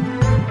सक्नुहुन्छ।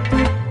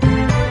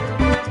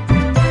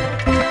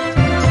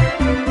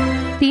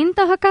 3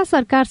 तहका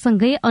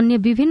सरकारसँगै अन्य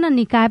विभिन्न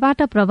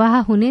निकायबाट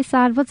प्रवाह हुने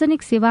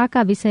सार्वजनिक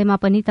सेवाका विषयमा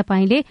पनि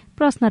तपाईले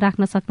प्रश्न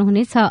राख्न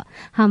सक्नुहुनेछ।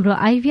 हाम्रो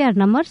आइभीआर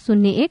नम्बर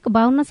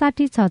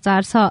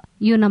 01526066 छ।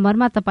 यो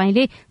नम्बरमा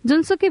तपाईले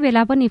जुनसुकै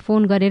बेला पनि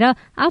फोन गरेर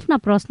आफ्ना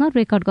प्रश्न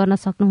रेकर्ड गर्न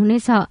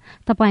सक्नुहुनेछ।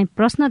 तपाई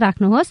प्रश्न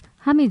राख्नुहोस्,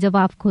 हामी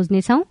जवाब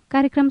खोज्नेछौं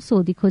कार्यक्रम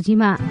सोधी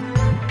खोजीमा।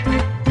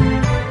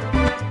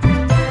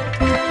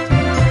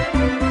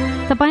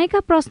 तपाईका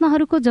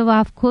प्रश्नहरूको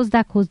जवाब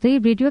खोज्दा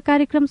खोज्दै रेडियो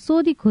कार्यक्रम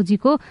सोधी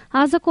खोजीको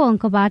आजको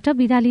अंकबाट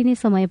बिदा लिने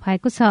समय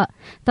भएको छ।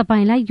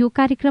 तपाईलाई यो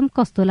कार्यक्रम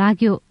कस्तो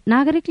लाग्यो?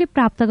 नागरिकले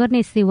प्राप्त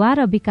गर्ने सेवा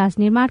र विकास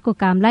निर्माणको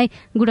कामलाई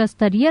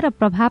गुणस्तरीय र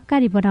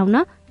प्रभावकारी बनाउन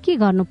के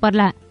गर्नु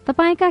पर्ला?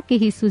 तपाईका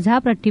केही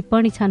सुझाव र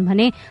टिप्पणी छन्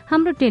भने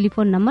हाम्रो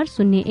टेलिफोन नम्बर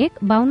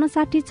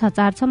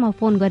 01526066 मा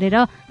फोन गरेर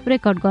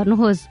रेकर्ड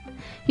गर्नुहोस्।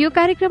 यो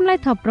कार्यक्रमलाई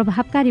थप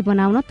प्रभावकारी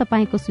बनाउन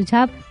तपाईको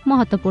सुझाव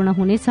महत्वपूर्ण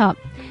हुनेछ।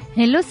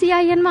 हेलो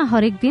सीआईएनमा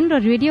हरेक दिन र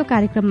रेडियो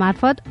कार्यक्रम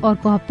मार्फत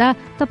अर्को हप्ता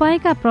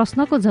तपाईका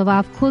प्रश्नको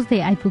जवाब खोज्दै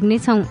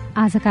आइपुग्नेछौ।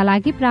 आजका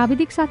लागि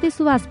प्राविधिक साथी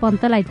सुभाष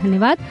पन्तलाई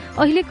धन्यवाद।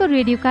 अहिलेको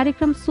रेडियो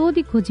कार्यक्रम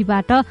सोधी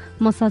खोजीबाट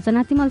म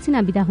सजना तिमल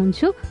सिन्हा बिदा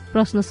हुन्छु।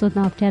 प्रश्न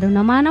सोध्न अप्ठ्यारो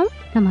नमानौ।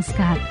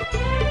 नमस्कार।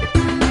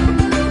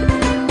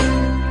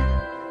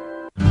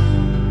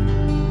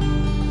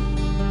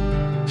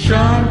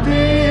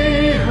 शान्ति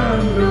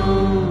हाम्रो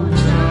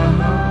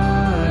चाहना,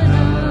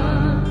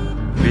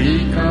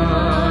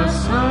 विकास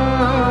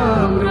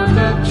हाम्रो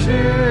लक्ष्य,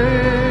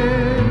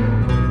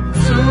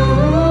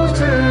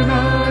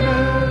 सूचना र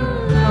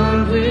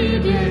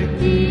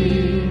अभिव्यक्ति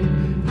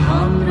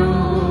हाम्रो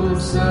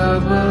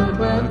सब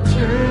पक्ष।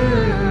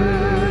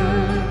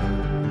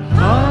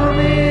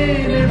 हामी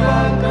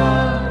नेपालका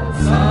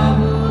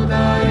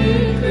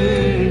सामुदायिक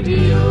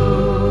रेडियो।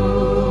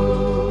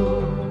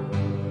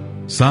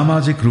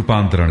 सामाजिक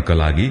रूपान्तरणका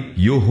लागि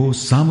यो हो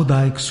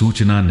सामुदायिक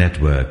सूचना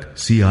नेटवर्क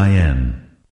CIN।